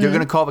 Like, they're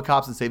going to call the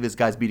cops and say this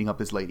guy's beating up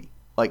this lady.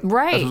 Like, that's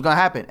what's going to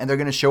happen, and they're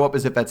going to show up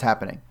as if that's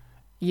happening.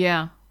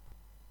 Yeah.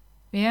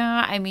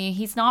 Yeah, I mean,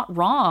 he's not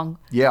wrong.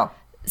 Yeah.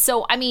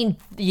 So, I mean,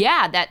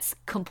 yeah, that's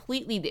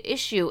completely the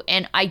issue.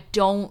 And I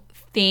don't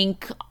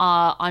think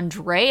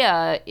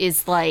Andrea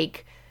is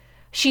like,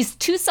 she's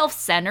too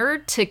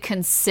self-centered to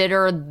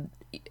consider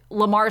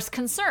Lamar's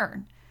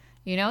concern.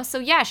 You know? So,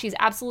 yeah, she's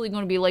absolutely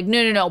going to be like,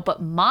 no,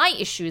 but my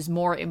issue is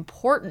more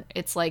important.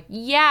 It's like,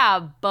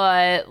 yeah,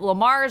 but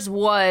Lamar's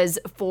was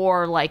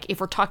for, like,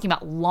 if we're talking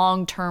about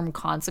long-term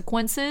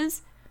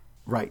consequences.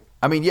 Right.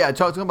 I mean, yeah,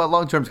 talking about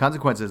long-term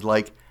consequences,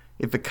 like,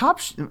 if the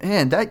cops,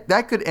 man,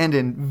 that could end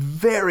in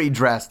very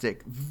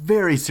drastic,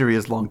 very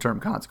serious long-term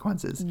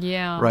consequences.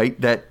 Yeah. Right?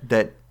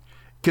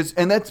 Because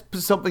that's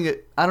something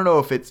that, I don't know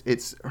if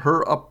it's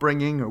her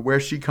upbringing or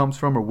where she comes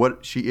from or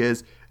what she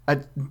is.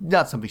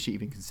 Not something she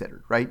even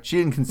considered, right? She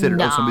didn't consider,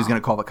 somebody's going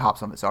to call the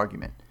cops on this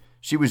argument.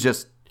 She was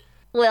just...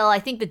 Well, I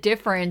think the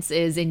difference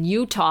is in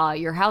Utah,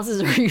 your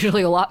houses are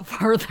usually a lot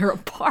farther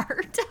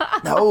apart.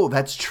 No,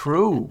 that's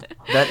true.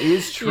 That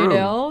is true. You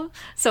know?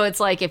 So it's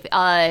like if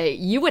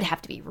you would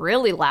have to be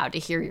really loud to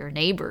hear your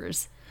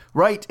neighbors.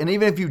 Right. And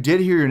even if you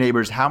did hear your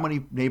neighbors, how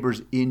many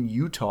neighbors in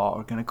Utah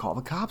are going to call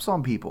the cops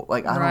on people?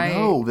 Like, I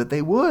don't know that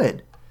they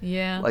would.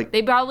 Yeah. Like,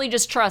 they probably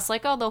just trust,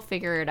 like, oh, they'll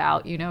figure it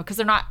out, you know, because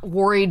they're not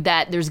worried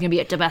that there's going to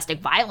be a domestic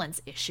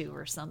violence issue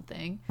or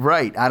something.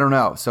 Right. I don't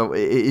know. So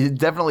it's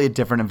definitely a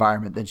different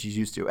environment than she's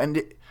used to.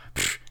 And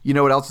you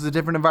know what else is a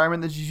different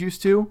environment than she's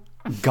used to?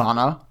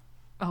 Ghana.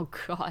 Oh,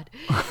 God.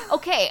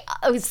 Okay.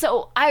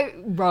 So I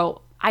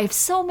have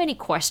so many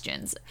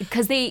questions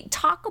because they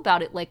talk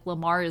about it like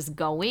Lamar is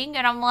going.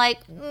 And I'm like,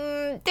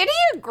 did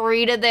he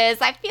agree to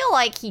this? I feel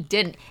like he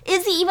didn't.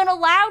 Is he even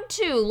allowed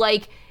to?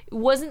 Like,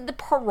 wasn't the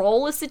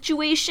parole a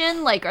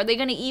situation? Like, are they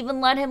going to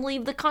even let him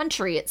leave the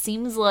country? It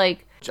seems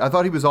like... I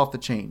thought he was off the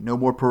chain. No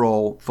more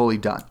parole, fully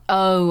done.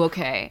 Oh,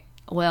 okay.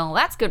 Well,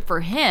 that's good for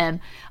him.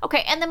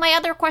 Okay, and then my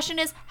other question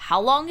is, how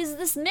long is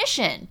this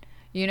mission?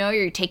 You know,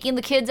 you're taking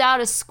the kids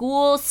out of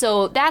school.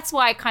 So that's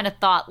why I kind of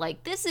thought,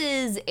 like, this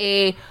is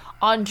a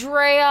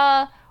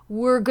Andrea,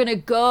 we're going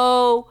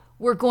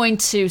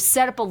to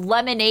set up a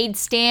lemonade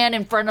stand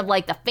in front of,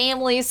 like, the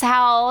family's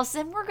house,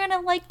 and we're going to,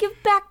 like,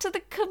 give back to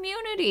the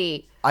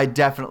community. I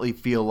definitely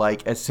feel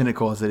like, as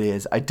cynical as it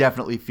is, I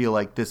definitely feel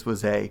like this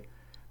was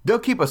they'll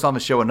keep us on the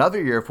show another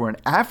year if we're in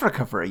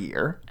Africa for a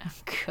year. Oh,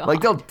 God.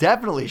 Like, they'll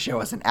definitely show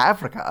us in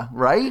Africa,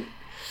 right?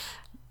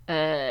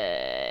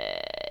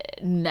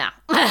 No.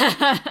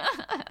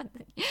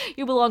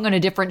 You belong on a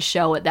different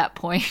show at that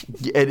point.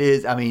 It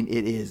is. I mean,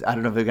 it is. I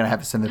don't know if they're going to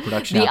have to send the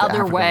production the out to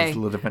other Africa. way. It's a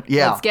little different.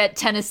 Yeah. Let's get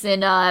Tennyson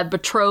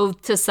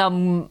betrothed to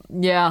some,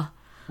 yeah.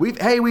 We've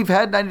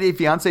had 90 Day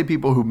Fiancé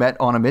people who met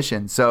on a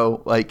mission.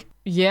 So, like.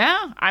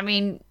 Yeah. I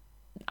mean,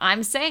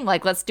 I'm saying,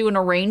 like, let's do an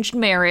arranged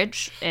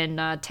marriage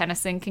and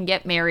Tennyson can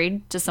get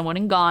married to someone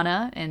in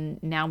Ghana.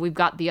 And now we've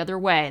got the other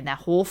way and that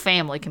whole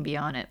family can be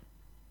on it.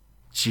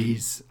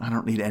 Jeez, I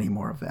don't need any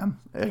more of them.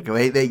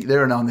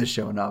 They're on this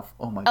show enough.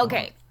 Oh, my God.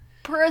 Okay.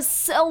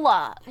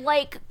 Priscilla,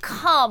 like,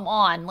 come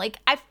on. Like,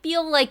 I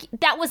feel like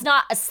that was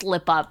not a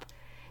slip-up.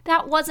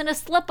 That wasn't a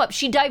slip-up.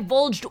 She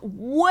divulged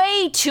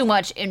way too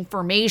much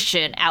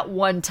information at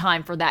one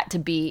time for that to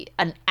be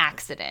an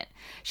accident.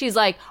 She's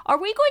like, are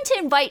we going to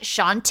invite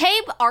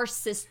Shantae, our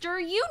sister?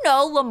 You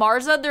know,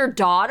 Lamar's other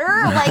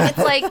daughter? Like, it's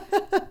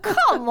like,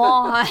 come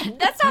on.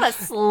 That's not a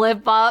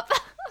slip-up.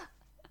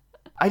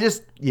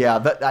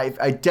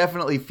 I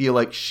definitely feel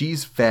like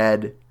she's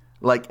fed,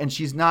 like, and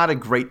she's not a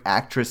great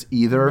actress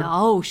either.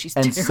 No, she's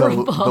and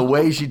terrible. So the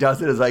way she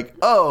does it is like,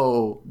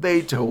 oh,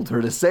 they told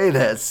her to say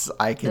this.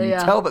 I can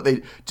tell that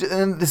they.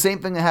 And the same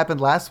thing that happened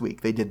last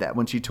week. They did that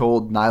when she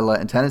told Nyla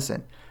and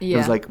Tennyson. It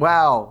was like,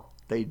 wow,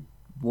 they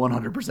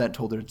 100%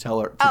 told her to tell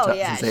her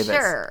to say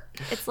sure.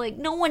 this. It's like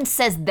no one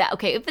says that.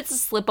 Okay, if it's a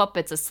slip up,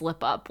 it's a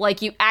slip up.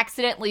 Like you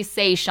accidentally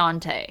say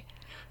Shantae.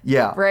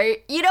 Yeah.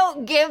 Right? You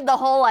don't give the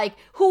whole like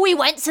who we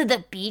went to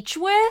the beach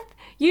with,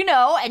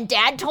 and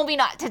Dad told me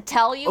not to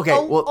tell you. Okay,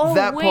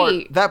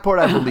 that part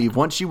I believe.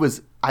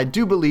 I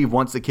do believe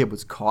once the kid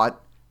was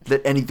caught,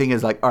 that anything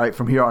is like, all right,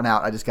 from here on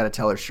out, I just got to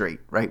tell her straight,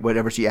 right?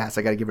 Whatever she asks,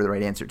 I got to give her the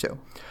right answer to.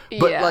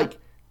 But like,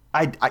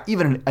 I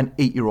even an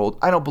 8-year-old,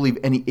 I don't believe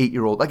any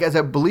 8-year-old. Like, as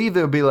I believe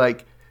they would be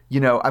like,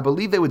 I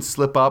believe they would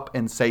slip up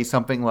and say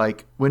something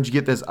like, when did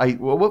you get this?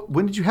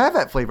 When did you have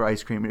that flavor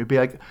ice cream? It would be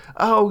like,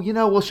 oh,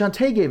 well,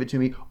 Shantae gave it to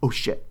me. Oh,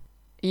 shit.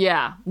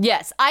 Yeah.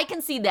 Yes, I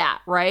can see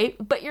that, right?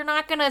 But you're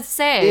not going to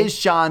say. Is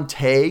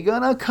Shantae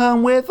going to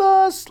come with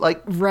us?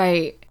 Like,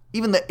 right.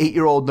 Even the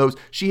 8-year-old knows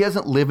she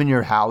doesn't live in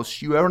your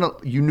house. You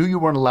knew you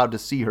weren't allowed to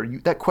see her.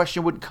 That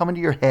question wouldn't come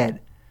into your head.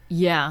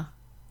 Yeah.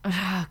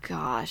 Oh,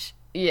 gosh.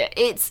 Yeah,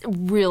 it's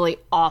really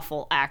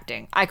awful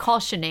acting. I call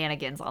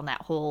shenanigans on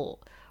that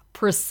whole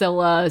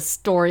Priscilla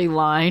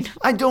storyline.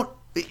 I don't.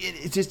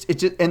 It's just,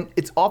 and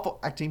it's awful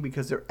acting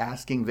because they're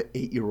asking the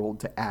 8-year-old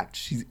to act.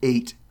 She's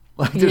 8.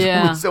 Like, there's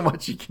only so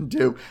much she can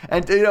do.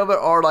 And, there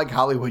are, like,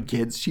 Hollywood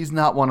kids. She's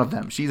not one of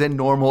them. She's a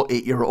normal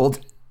 8-year-old.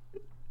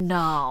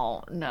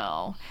 No.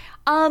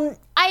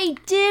 I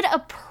did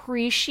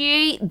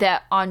appreciate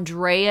that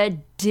Andrea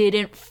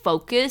didn't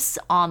focus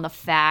on the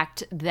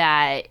fact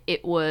that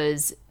it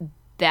was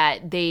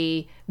that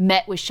they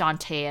met with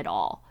Shantae at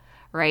all,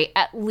 right?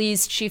 At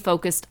least she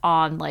focused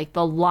on, like,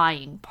 the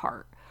lying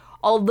part.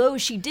 Although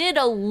she did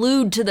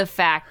allude to the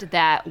fact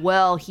that,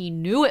 well, he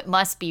knew it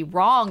must be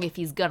wrong if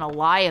he's gonna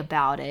lie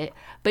about it.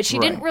 But she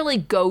didn't really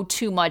go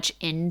too much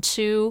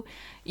into,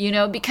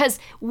 because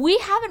we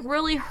haven't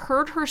really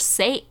heard her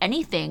say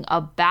anything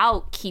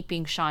about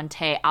keeping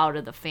Shantae out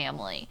of the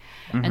family.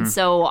 Mm-hmm. And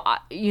so,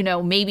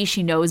 maybe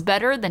she knows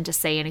better than to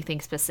say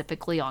anything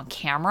specifically on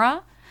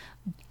camera.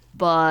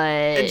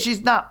 But and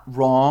she's not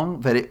wrong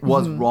that it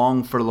was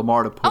wrong for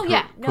Lamar to put her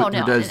I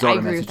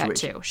agree with that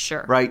too.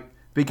 Sure, right?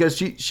 Because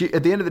she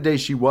at the end of the day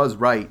she was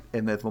right,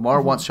 and if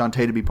Lamar wants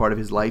Shantae to be part of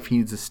his life, he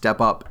needs to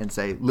step up and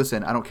say,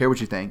 "Listen, I don't care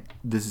what you think.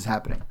 This is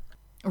happening."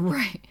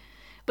 Right,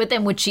 but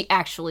then would she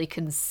actually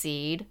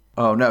concede?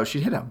 Oh no,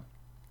 she'd hit him.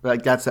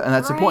 Like that's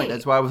the point.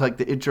 That's why I was like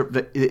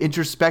the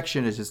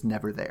introspection is just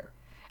never there.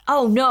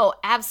 Oh no,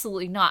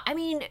 absolutely not. I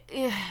mean.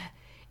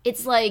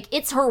 It's like,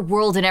 it's her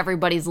world and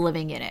everybody's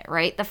living in it,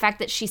 right? The fact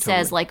that she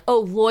says, like,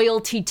 oh,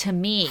 loyalty to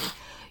me.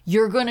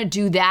 You're going to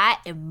do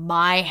that in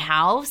my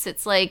house?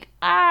 It's like,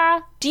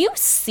 do you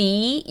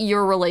see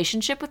your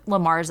relationship with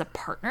Lamar as a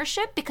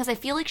partnership? Because I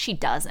feel like she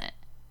doesn't.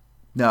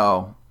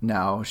 No.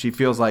 She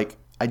feels like,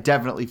 I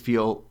definitely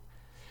feel,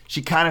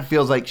 she kind of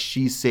feels like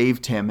she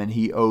saved him and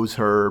he owes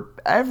her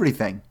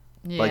everything.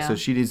 Yeah. Like, so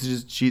she's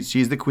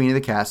the queen of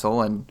the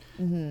castle,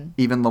 and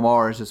even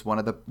Lamar is just one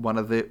of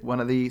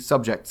the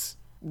subjects.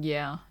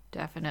 Yeah,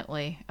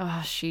 definitely.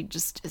 Oh, she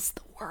just is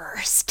the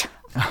worst.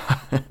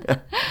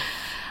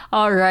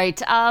 All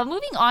right.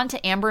 Moving on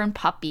to Amber and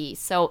Puppy.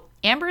 So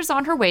Amber's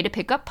on her way to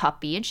pick up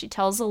Puppy, and she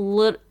tells a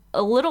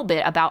little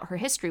bit about her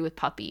history with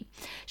Puppy.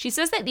 She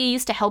says that they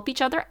used to help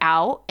each other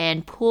out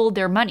and pool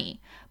their money.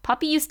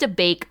 Puppy used to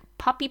bake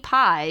puppy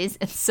pies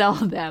and sell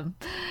them.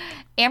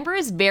 Amber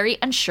is very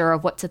unsure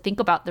of what to think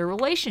about their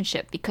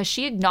relationship because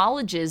she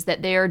acknowledges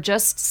that they are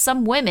just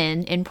some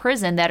women in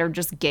prison that are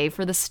just gay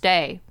for the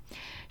stay.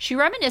 She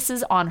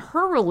reminisces on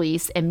her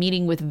release and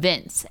meeting with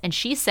Vince, and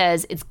she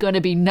says it's going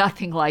to be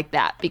nothing like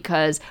that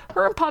because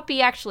her and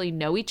Puppy actually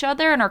know each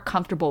other and are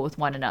comfortable with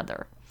one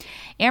another.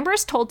 Amber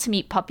is told to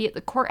meet Puppy at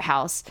the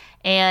courthouse,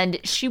 and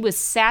she was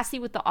sassy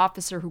with the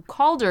officer who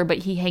called her, but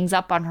he hangs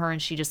up on her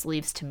and she just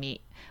leaves to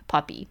meet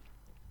Puppy.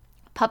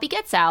 Puppy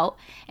gets out,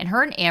 and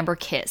her and Amber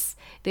kiss.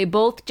 They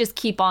both just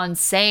keep on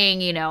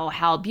saying,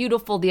 how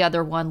beautiful the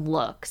other one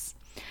looks.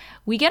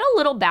 We get a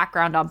little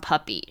background on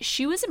Puppy.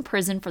 She was in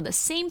prison for the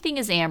same thing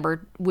as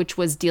Amber, which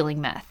was dealing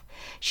meth.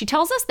 She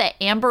tells us that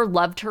Amber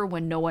loved her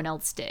when no one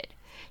else did.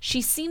 She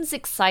seems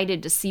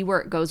excited to see where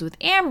it goes with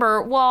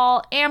Amber,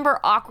 while Amber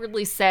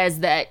awkwardly says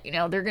that,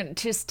 they're going to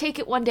just take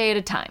it one day at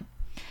a time.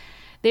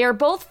 They are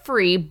both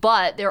free,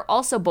 but they're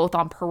also both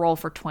on parole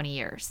for 20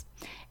 years.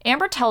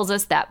 Amber tells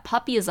us that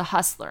Puppy is a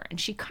hustler, and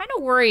she kind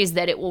of worries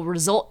that it will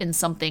result in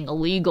something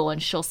illegal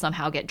and she'll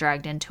somehow get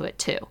dragged into it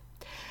too.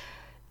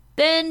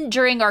 Then,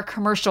 during our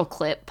commercial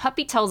clip,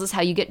 Puppy tells us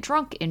how you get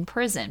drunk in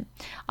prison.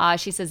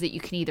 She says that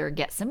you can either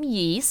get some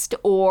yeast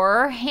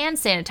or hand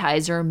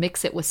sanitizer,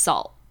 mix it with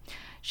salt.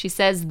 She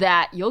says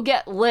that you'll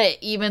get lit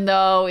even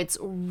though it's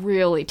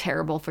really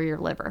terrible for your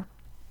liver.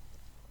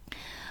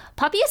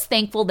 Puppy is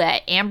thankful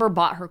that Amber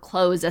bought her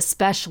clothes,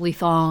 especially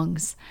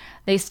thongs.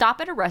 They stop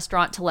at a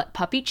restaurant to let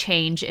Puppy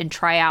change and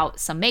try out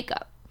some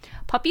makeup.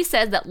 Puppy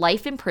says that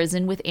life in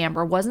prison with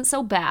Amber wasn't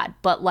so bad,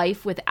 but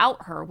life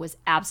without her was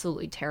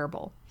absolutely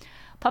terrible.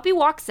 Puppy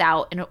walks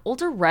out, and an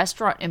older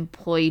restaurant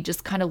employee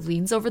just kind of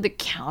leans over the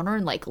counter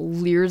and like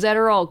leers at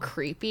her all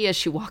creepy as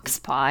she walks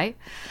by.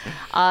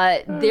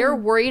 They're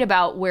worried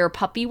about where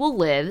Puppy will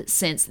live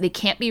since they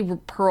can't be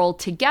pearled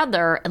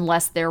together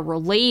unless they're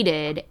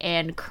related,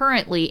 and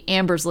currently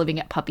Amber's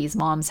living at Puppy's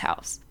mom's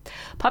house.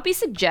 Puppy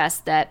suggests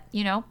that,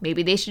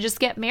 maybe they should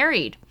just get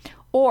married.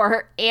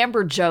 Or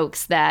Amber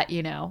jokes that,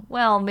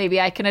 well,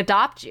 maybe I can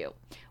adopt you,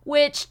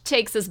 which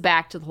takes us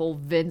back to the whole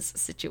Vince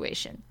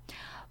situation.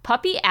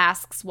 Puppy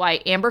asks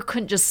why Amber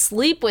couldn't just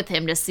sleep with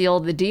him to seal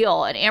the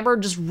deal, and Amber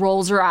just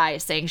rolls her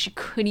eyes, saying she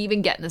couldn't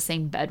even get in the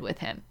same bed with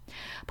him.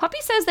 Puppy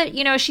says that,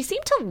 she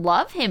seemed to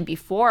love him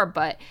before,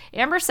 but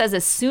Amber says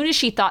as soon as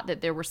she thought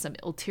that there were some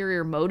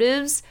ulterior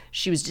motives,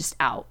 she was just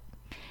out.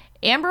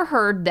 Amber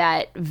heard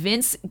that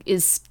Vince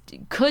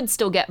could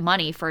still get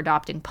money for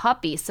adopting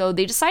Puppy, so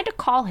they decide to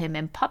call him,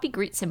 and Puppy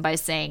greets him by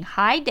saying,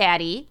 "Hi,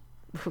 Daddy."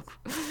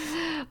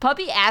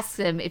 Puppy asks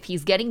him if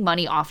he's getting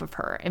money off of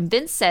her, and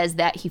Vince says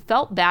that he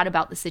felt bad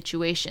about the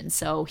situation,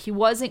 so he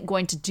wasn't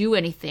going to do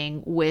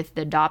anything with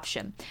the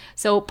adoption.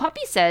 So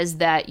Puppy says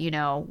that,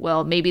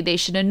 well, maybe they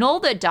should annul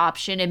the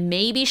adoption and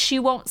maybe she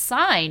won't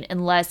sign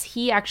unless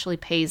he actually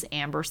pays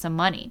Amber some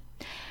money.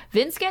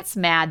 Vince gets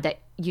mad that,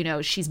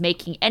 she's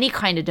making any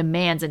kind of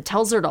demands and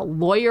tells her to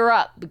lawyer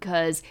up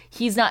because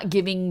he's not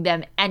giving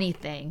them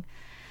anything,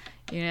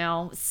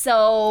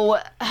 so...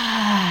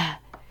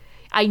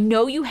 I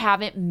know you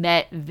haven't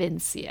met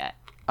Vince yet.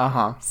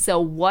 Uh-huh. So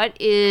what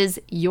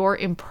is your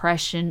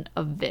impression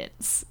of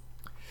Vince?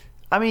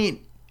 I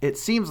mean, it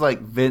seems like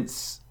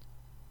Vince,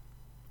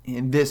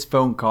 in this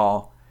phone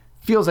call,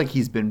 feels like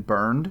he's been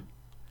burned.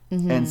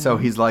 Mm-hmm. And so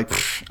he's like,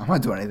 I'm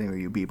not doing anything with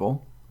you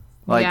people.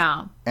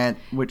 Yeah. And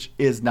which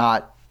is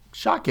not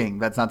shocking.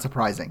 That's not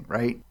surprising,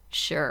 right?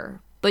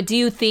 Sure. But do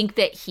you think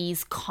that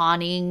he's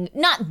conning,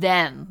 not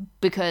them,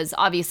 because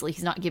obviously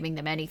he's not giving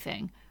them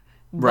anything.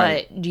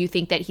 Right. But do you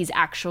think that he's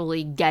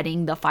actually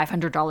getting the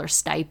 $500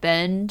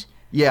 stipend?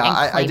 Yeah,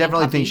 I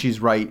definitely think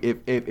she's right.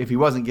 If he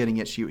wasn't getting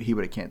it, he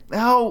would have canceled.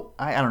 No,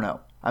 I don't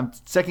know. I'm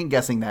second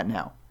guessing that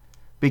now.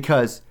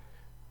 Because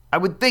I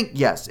would think,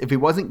 yes, if he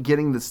wasn't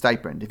getting the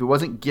stipend, if he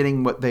wasn't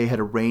getting what they had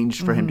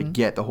arranged for him to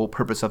get, the whole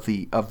purpose of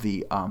the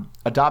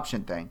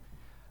adoption thing,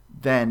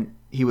 then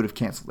he would have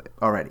canceled it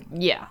already.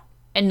 Yeah.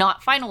 And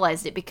not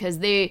finalized it because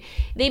they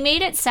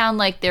made it sound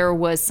like there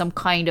was some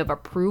kind of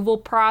approval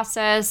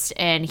process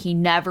and he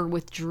never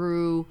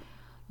withdrew,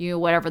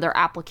 whatever their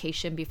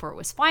application before it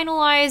was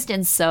finalized.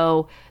 And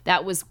so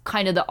that was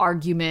kind of the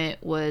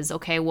argument was,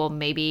 okay, well,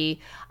 maybe,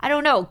 I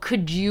don't know,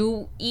 could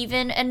you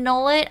even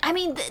annul it? I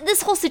mean,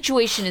 this whole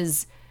situation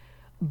is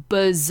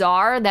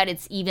bizarre that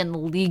it's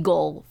even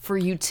legal for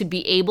you to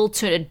be able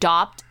to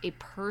adopt a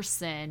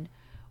person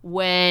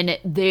when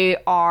they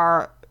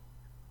are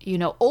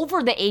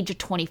over the age of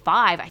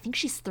 25. I think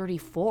she's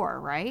 34,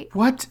 right?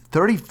 What?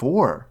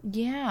 34?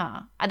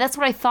 Yeah. That's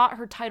what I thought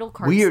her title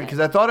card Weird, said. because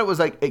I thought it was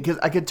because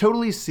I could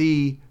totally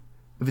see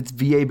if it's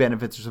VA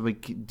benefits or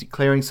something,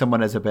 declaring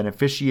someone as a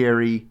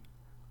beneficiary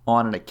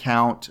on an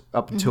account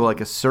up until like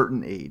a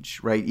certain age,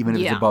 right? Even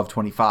if it's above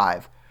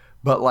 25.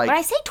 But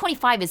I say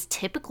 25 is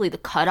typically the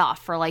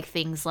cutoff for like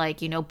things like,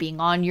 being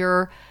on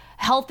your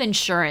health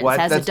insurance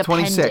as a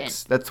dependent.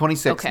 26. That's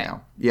 26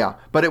 now. Yeah.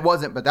 But it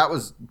wasn't, but that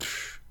was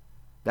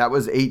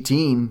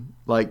 18.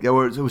 Like it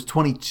was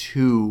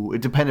 22.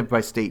 It depended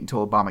by state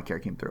until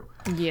Obamacare came through.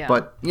 Yeah.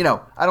 But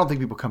I don't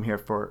think people come here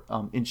for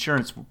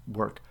insurance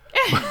work.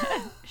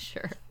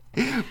 Sure.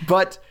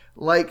 But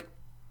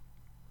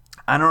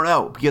I don't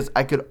know, because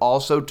I could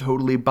also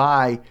totally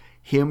buy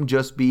him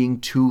just being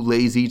too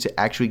lazy to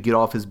actually get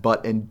off his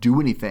butt and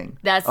do anything.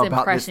 That's the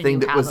about this impression thing you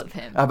that have was of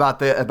him. about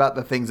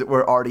the things that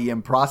were already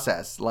in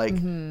process.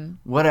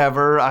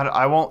 Whatever,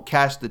 I won't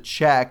cash the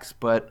checks,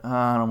 but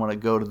I don't want to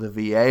go to the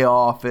VA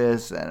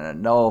office and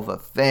annul the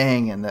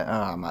thing, and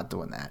I'm not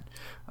doing that.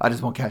 I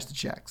just won't cash the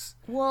checks.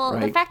 Well,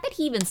 right? The fact that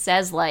he even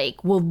says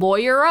we'll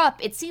lawyer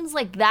up, it seems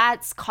like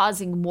that's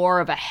causing more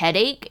of a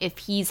headache if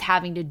he's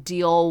having to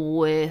deal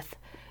with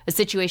a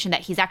situation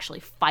that he's actually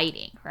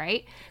fighting,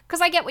 right?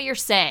 Because I get what you're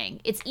saying.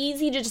 It's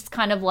easy to just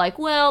kind of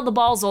well, the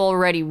ball's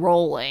already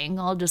rolling.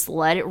 I'll just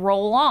let it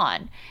roll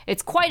on.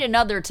 It's quite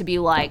another to be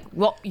like,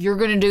 well, you're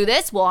going to do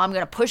this? Well, I'm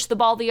going to push the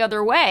ball the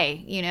other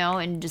way,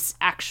 and just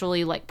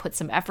actually put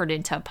some effort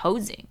into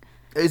opposing.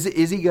 Is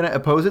he going to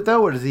oppose it,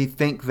 though? Or does he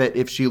think that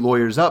if she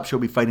lawyers up, she'll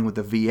be fighting with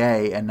the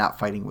VA and not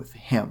fighting with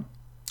him?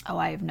 Oh,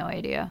 I have no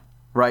idea.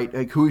 Right?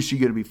 Who is she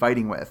going to be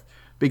fighting with?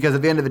 Because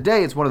at the end of the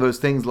day, it's one of those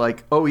things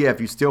oh, yeah,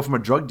 if you steal from a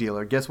drug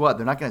dealer, guess what?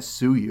 They're not going to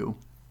sue you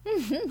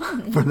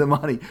for the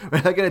money.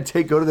 They're not going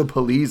to go to the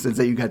police and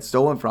say you got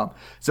stolen from.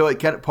 So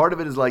part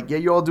of it is yeah,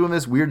 you're all doing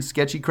this weird,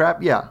 sketchy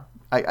crap. Yeah,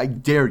 I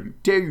dare you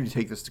to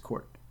take this to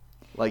court.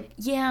 Like,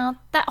 yeah,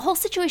 that whole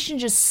situation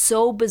is just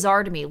so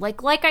bizarre to me.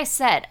 Like I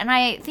said, and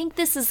I think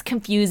this is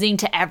confusing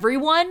to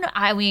everyone.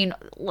 I mean,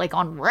 like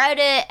on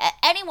Reddit,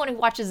 anyone who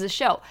watches the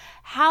show.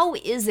 How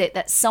is it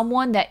that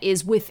someone that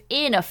is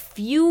within a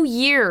few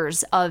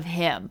years of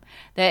him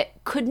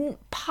that couldn't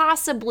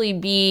possibly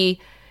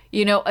be,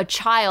 a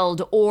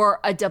child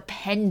or a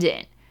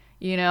dependent,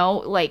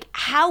 like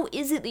how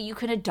is it that you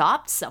can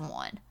adopt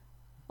someone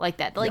like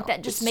that? Like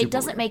that just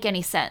doesn't make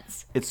any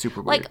sense. It's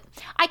super weird. Like,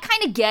 I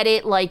kind of get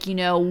it. Like,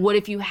 what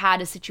if you had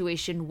a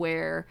situation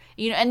where,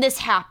 and this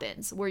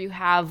happens, where you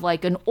have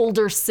like an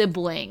older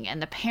sibling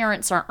and the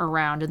parents aren't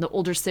around and the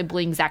older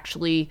sibling's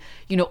actually,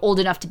 old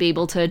enough to be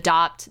able to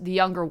adopt the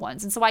younger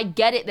ones. And so I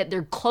get it that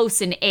they're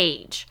close in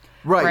age.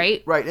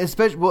 Right. Right.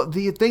 Especially, well,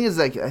 the thing is,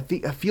 like, I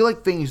feel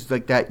like things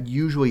like that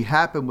usually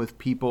happen with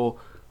people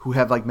who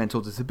have like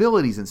mental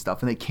disabilities and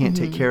stuff, and they can't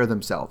take care of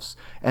themselves,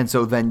 and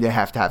so then they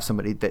have to have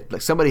somebody that,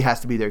 like, somebody has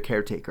to be their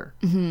caretaker,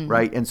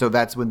 right? And so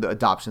that's when the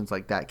adoptions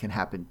like that can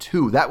happen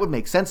too. That would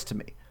make sense to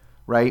me,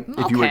 right?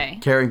 If you were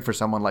caring for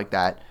someone like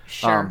that,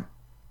 sure.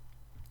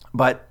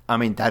 But I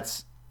mean,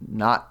 that's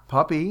not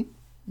Puppy,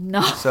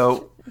 no.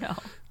 So no,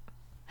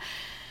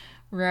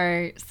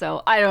 right?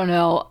 So I don't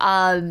know.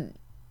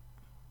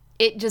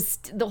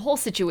 The whole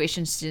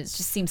situation just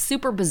seems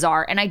super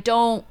bizarre, and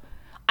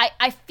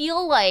I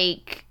feel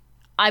like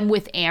I'm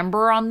with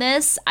Amber on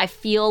this. I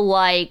feel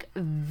like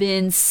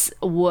Vince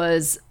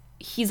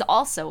he's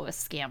also a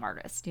scam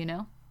artist,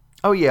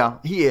 Oh yeah,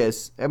 he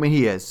is. I mean,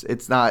 he is.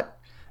 It's not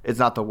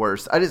the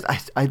worst.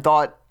 I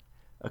thought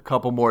a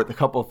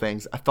couple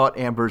things. I thought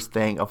Amber's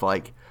thing of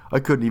like, I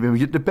couldn't even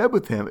get to bed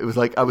with him. It was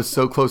like, I was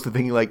so close to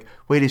thinking like,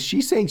 wait, is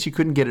she saying she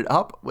couldn't get it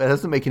up? Well, that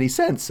doesn't make any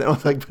sense. And I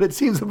was like, but it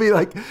seems to be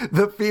like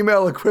the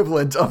female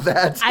equivalent of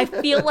that. I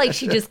feel like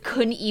she just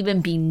couldn't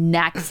even be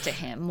next to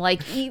him.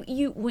 Like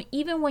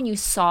even when you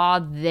saw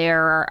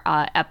their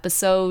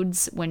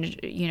episodes when,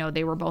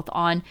 they were both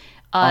on,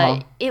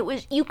 it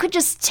was, you could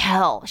just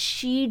tell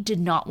she did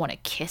not want to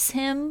kiss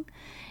him.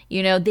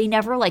 They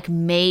never like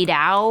made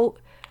out.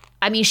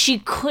 I mean, she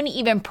couldn't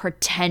even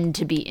pretend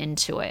to be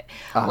into it.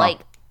 Like,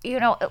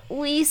 at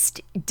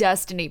least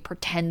Destiny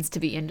pretends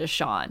to be into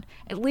Sean.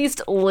 At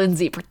least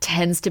Lindsay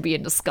pretends to be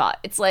into Scott.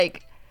 It's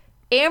like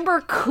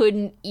Amber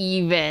couldn't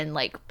even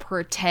like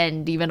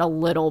pretend even a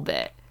little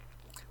bit.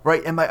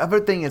 Right. And my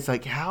other thing is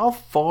like, how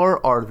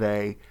far are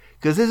they?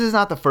 Because this is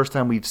not the first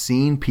time we've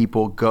seen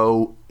people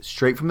go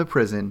straight from the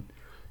prison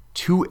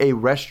to a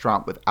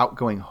restaurant without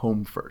going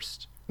home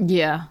first.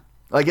 Yeah.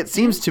 Like, it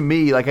seems to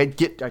me, like, I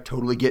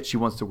totally get she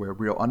wants to wear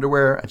real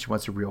underwear and she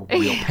wants to real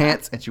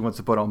pants and she wants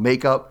to put on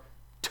makeup.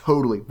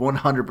 Totally,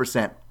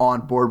 100%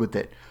 on board with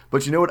it.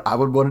 But you know what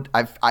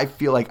I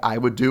feel like I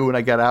would do when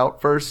I got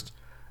out first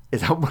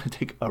is I want to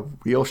take a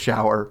real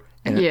shower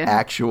and an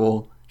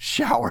actual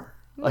shower.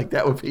 Like,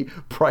 that would be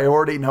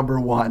priority number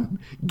one.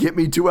 Get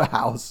me to a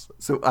house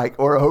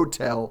or a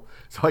hotel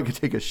so I could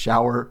take a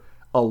shower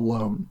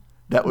alone.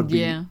 That would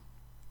be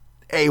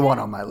A1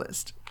 on my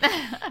list.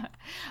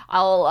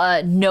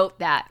 I'll note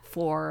that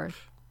for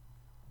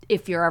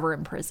if you're ever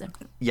in prison.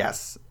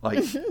 Yes.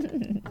 Like,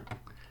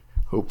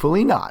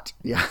 hopefully not.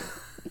 Yeah.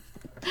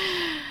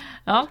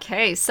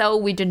 Okay, so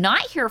we did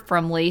not hear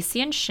from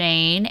Lacey and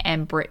Shane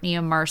and Brittany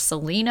and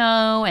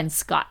Marcelino and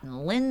Scott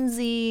and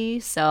Lindsay.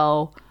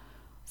 So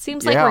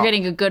seems like we're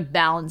getting a good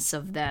balance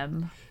of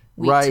them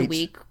week to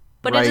week.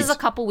 But it is a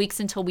couple weeks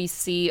until we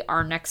see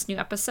our next new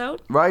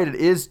episode. Right, it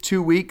is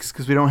 2 weeks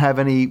because we don't have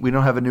a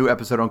new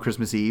episode on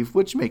Christmas Eve,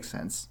 which makes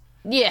sense.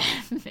 Yeah,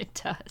 it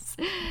does.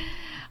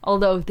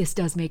 Although this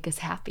does make us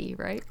happy,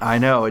 right? I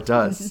know, it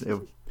does. It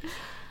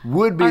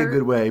would be a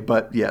good way,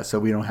 but yeah, so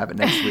we don't have it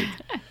next week.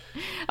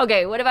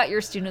 Okay, what about your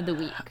student of the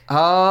week?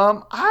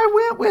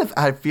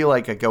 I feel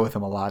like I go with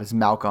him a lot, is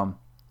Malcolm.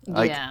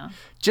 Like,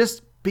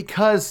 just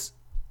because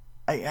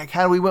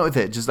we went with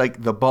it. Just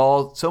like the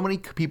ball, so many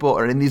people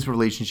are in these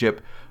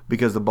relationship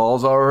because the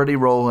ball's already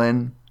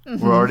rolling.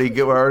 We're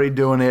already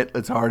doing it.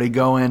 It's already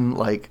going.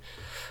 Like,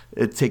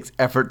 it takes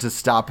effort to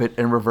stop it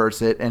and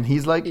reverse it. And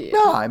he's like,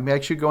 no, I'm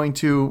actually going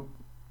to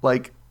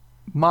like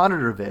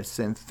monitor this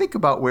and think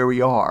about where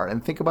we are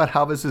and think about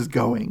how this is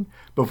going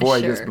before I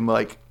just am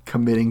like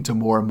committing to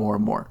more and more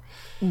and more.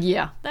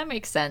 Yeah, that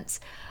makes sense.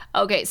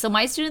 Okay, so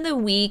my student of the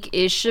week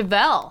is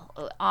Chevelle.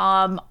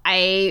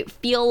 I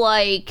feel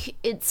like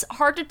it's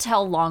hard to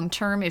tell long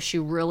term if she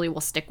really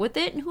will stick with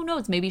it, and who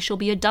knows, maybe she'll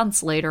be a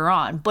dunce later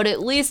on. But at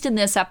least in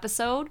this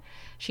episode,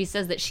 she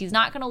says that she's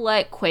not going to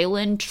let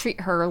Quaylen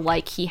treat her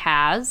like he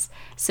has,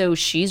 so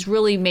she's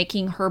really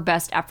making her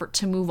best effort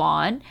to move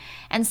on.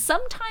 And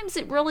sometimes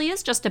it really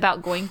is just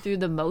about going through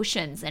the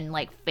motions and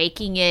like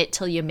faking it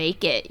till you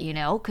make it,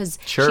 because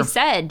she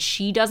said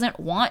she doesn't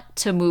want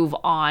to move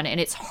on and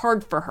it's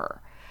hard for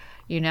her.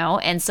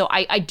 And so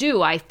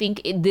I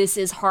think this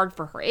is hard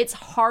for her. It's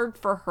hard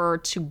for her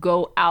to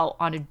go out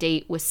on a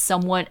date with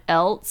someone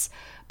else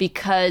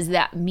because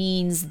that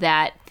means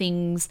that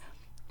things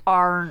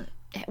aren't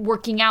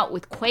working out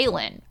with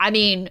Quaylen. I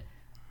mean,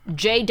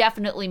 Jay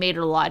definitely made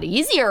it a lot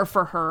easier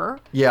for her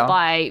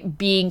by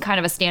being kind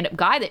of a stand-up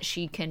guy that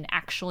she can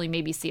actually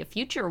maybe see a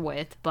future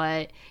with.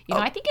 But,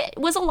 I think it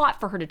was a lot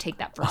for her to take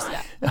that first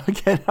step.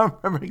 Again, I'm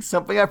remembering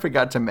something I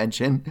forgot to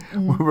mention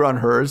when we were on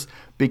hers,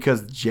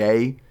 because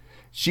Jay,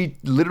 she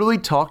literally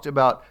talked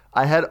about,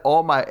 I had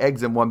all my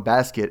eggs in one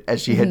basket,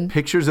 as she had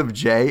pictures of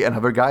Jay and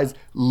other guys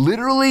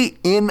literally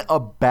in a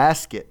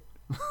basket.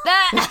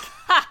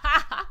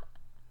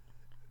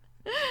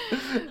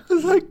 I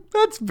was like,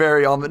 that's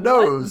very on the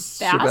nose,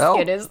 Chevelle.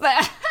 What basket is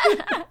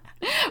that?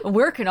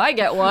 Where can I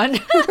get one?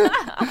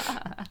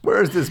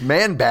 Where's this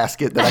man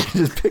basket that I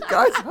can just pick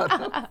guys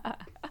out of?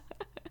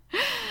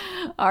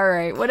 All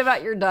right. What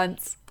about your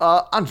dunce?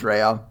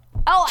 Andrea.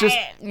 Oh,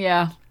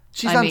 yeah.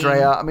 She's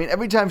Andrea. I mean,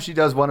 every time she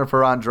does one of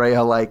her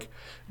Andrea, like,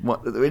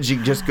 she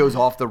just goes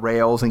off the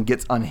rails and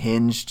gets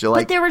unhinged.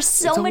 Like, but there were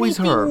so many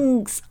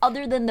things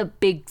other than the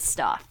big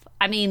stuff.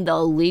 I mean, the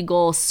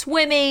illegal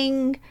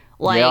swimming.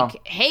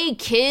 Like, hey,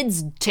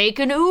 kids, take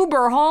an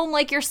Uber home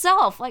like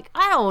yourself. Like,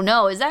 I don't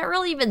know. Is that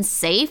really even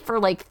safe for,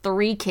 like,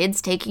 3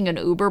 kids taking an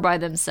Uber by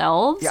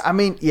themselves? Yeah, I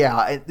mean,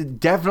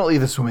 definitely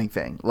the swimming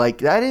thing. Like,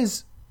 that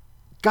is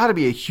got to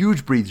be a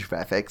huge breach of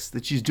ethics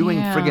that she's doing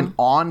friggin'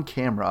 on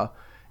camera.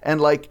 And,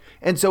 like,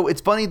 and so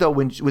it's funny, though,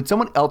 when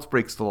someone else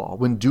breaks the law,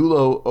 when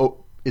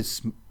Dulo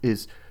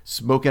is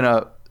smoking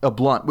a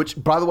blunt,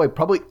 which, by the way,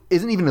 probably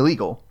isn't even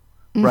illegal,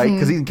 right?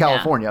 Because he's in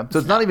California. So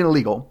it's not even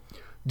illegal.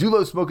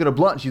 Dulo's smoking a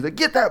blunt. She's like,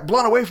 get that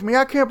blunt away from me.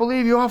 I can't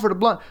believe you offered a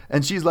blunt.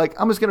 And she's like,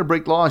 I'm just going to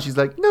break law. And she's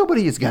like,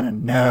 nobody is going to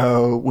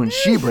know when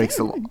she breaks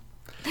the law.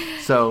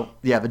 So,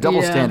 yeah, the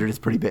double standard is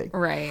pretty big.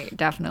 Right,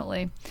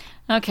 definitely.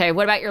 Okay,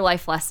 what about your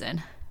life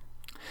lesson?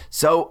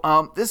 So,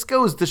 this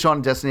goes to Sean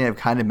and Destiny. I've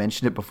kind of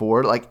mentioned it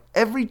before. Like,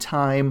 every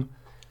time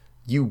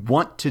you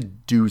want to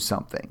do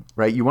something,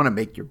 right? You want to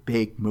make your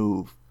big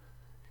move.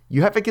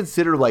 You have to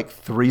consider, like,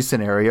 3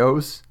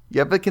 scenarios. You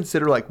have to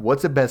consider, like,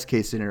 what's the best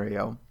case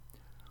scenario?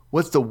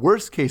 What's the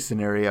worst case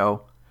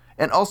scenario?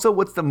 And also,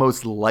 what's the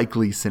most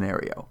likely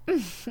scenario?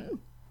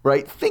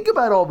 Right? Think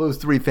about all those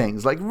 3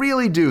 things. Like,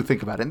 really do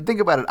think about it. And think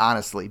about it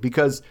honestly.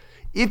 Because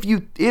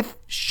if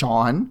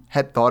Sean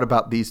had thought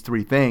about these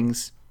 3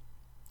 things,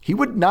 he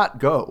would not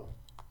go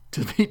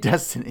to meet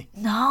Destiny.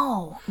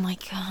 No. Oh my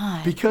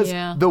God. Because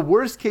the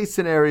worst case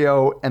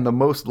scenario and the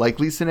most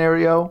likely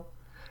scenario,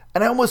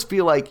 and I almost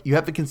feel like you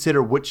have to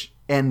consider which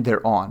end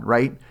they're on,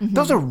 right?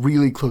 Those are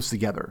really close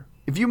together.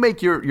 If you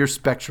make your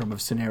spectrum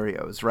of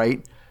scenarios,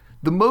 right,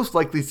 the most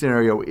likely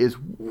scenario is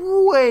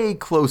way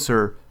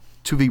closer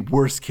to the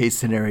worst case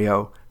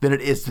scenario than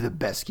it is to the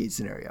best case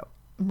scenario.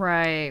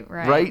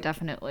 Right?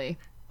 Definitely.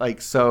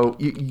 Like, so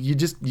you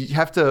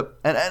have to,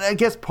 and I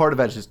guess part of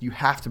that is just you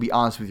have to be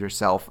honest with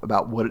yourself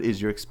about what it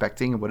is you're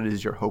expecting and what it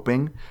is you're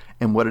hoping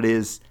and what it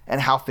is and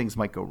how things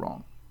might go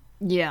wrong.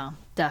 Yeah,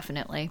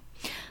 definitely.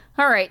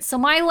 All right, so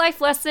my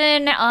life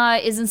lesson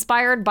is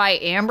inspired by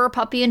Amber,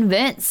 Puppy, and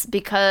Vince,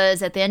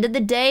 because at the end of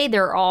the day,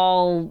 they're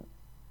all,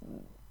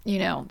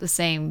 in the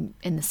same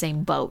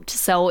boat.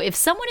 So if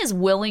someone is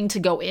willing to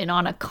go in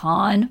on a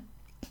con,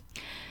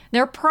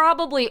 they're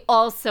probably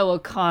also a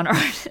con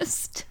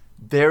artist.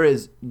 There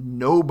is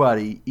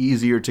nobody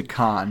easier to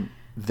con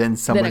than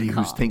somebody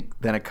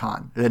than a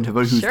con, than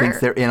somebody who thinks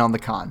they're in on the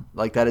con.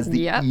 Like, that is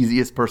the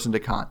easiest person to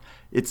con.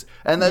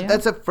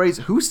 That's a phrase.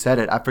 Who said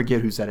it? I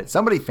forget who said it.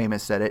 Somebody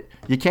famous said it.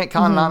 You can't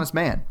con an honest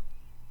man.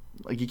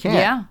 Like, you can't.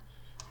 Yeah.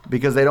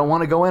 Because they don't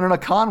want to go in on a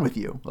con with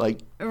you.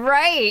 Like,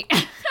 right.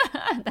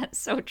 That's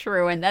so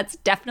true. And that's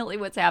definitely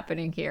what's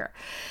happening here.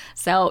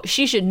 So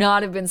she should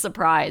not have been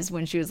surprised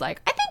when she was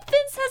like, I think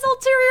Vince has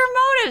ulterior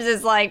motives.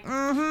 It's like,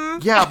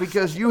 Yeah,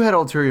 because you had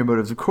ulterior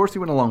motives. Of course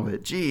you went along with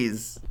it.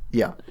 Jeez.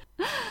 Yeah.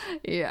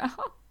 Yeah.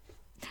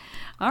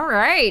 All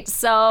right.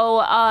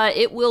 So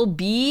it will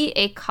be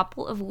a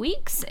couple of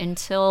weeks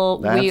until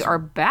we are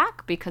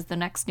back, because the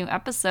next new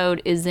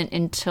episode isn't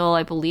until,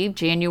 I believe,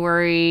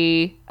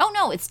 January. Oh,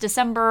 no, it's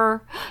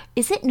December.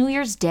 Is it New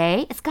Year's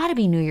Day? It's got to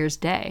be New Year's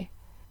Day.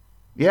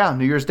 Yeah,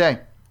 New Year's Day.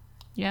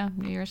 Yeah,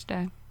 New Year's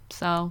Day.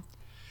 So.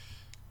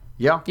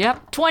 Yeah.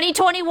 Yep.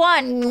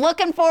 2021.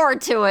 Looking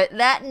forward to it.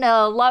 That and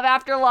Love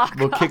After Lockup.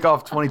 We'll kick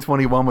off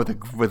 2021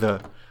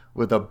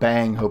 with a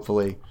bang,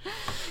 hopefully.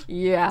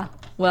 Yeah.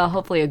 Well,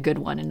 hopefully a good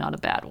one and not a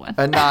bad one.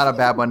 And not a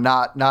bad one.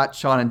 Not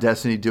Sean and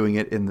Destiny doing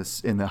it in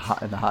the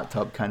hot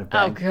tub kind of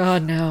bang. Oh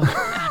God, no.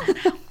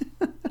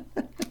 No.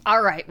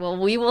 All right. Well,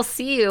 we will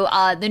see you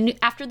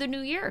after the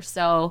new year.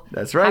 So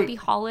that's right. Happy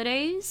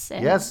holidays.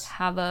 And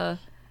have a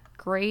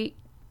great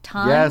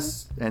time.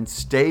 Yes, and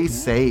stay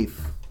safe.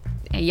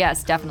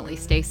 Yes, definitely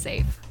stay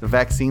safe. The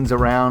vaccine's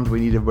around. We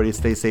need everybody to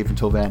stay safe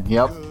until then.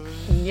 Yep.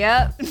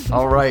 Yep.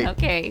 All right.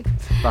 Okay.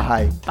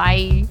 Bye.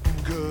 Bye.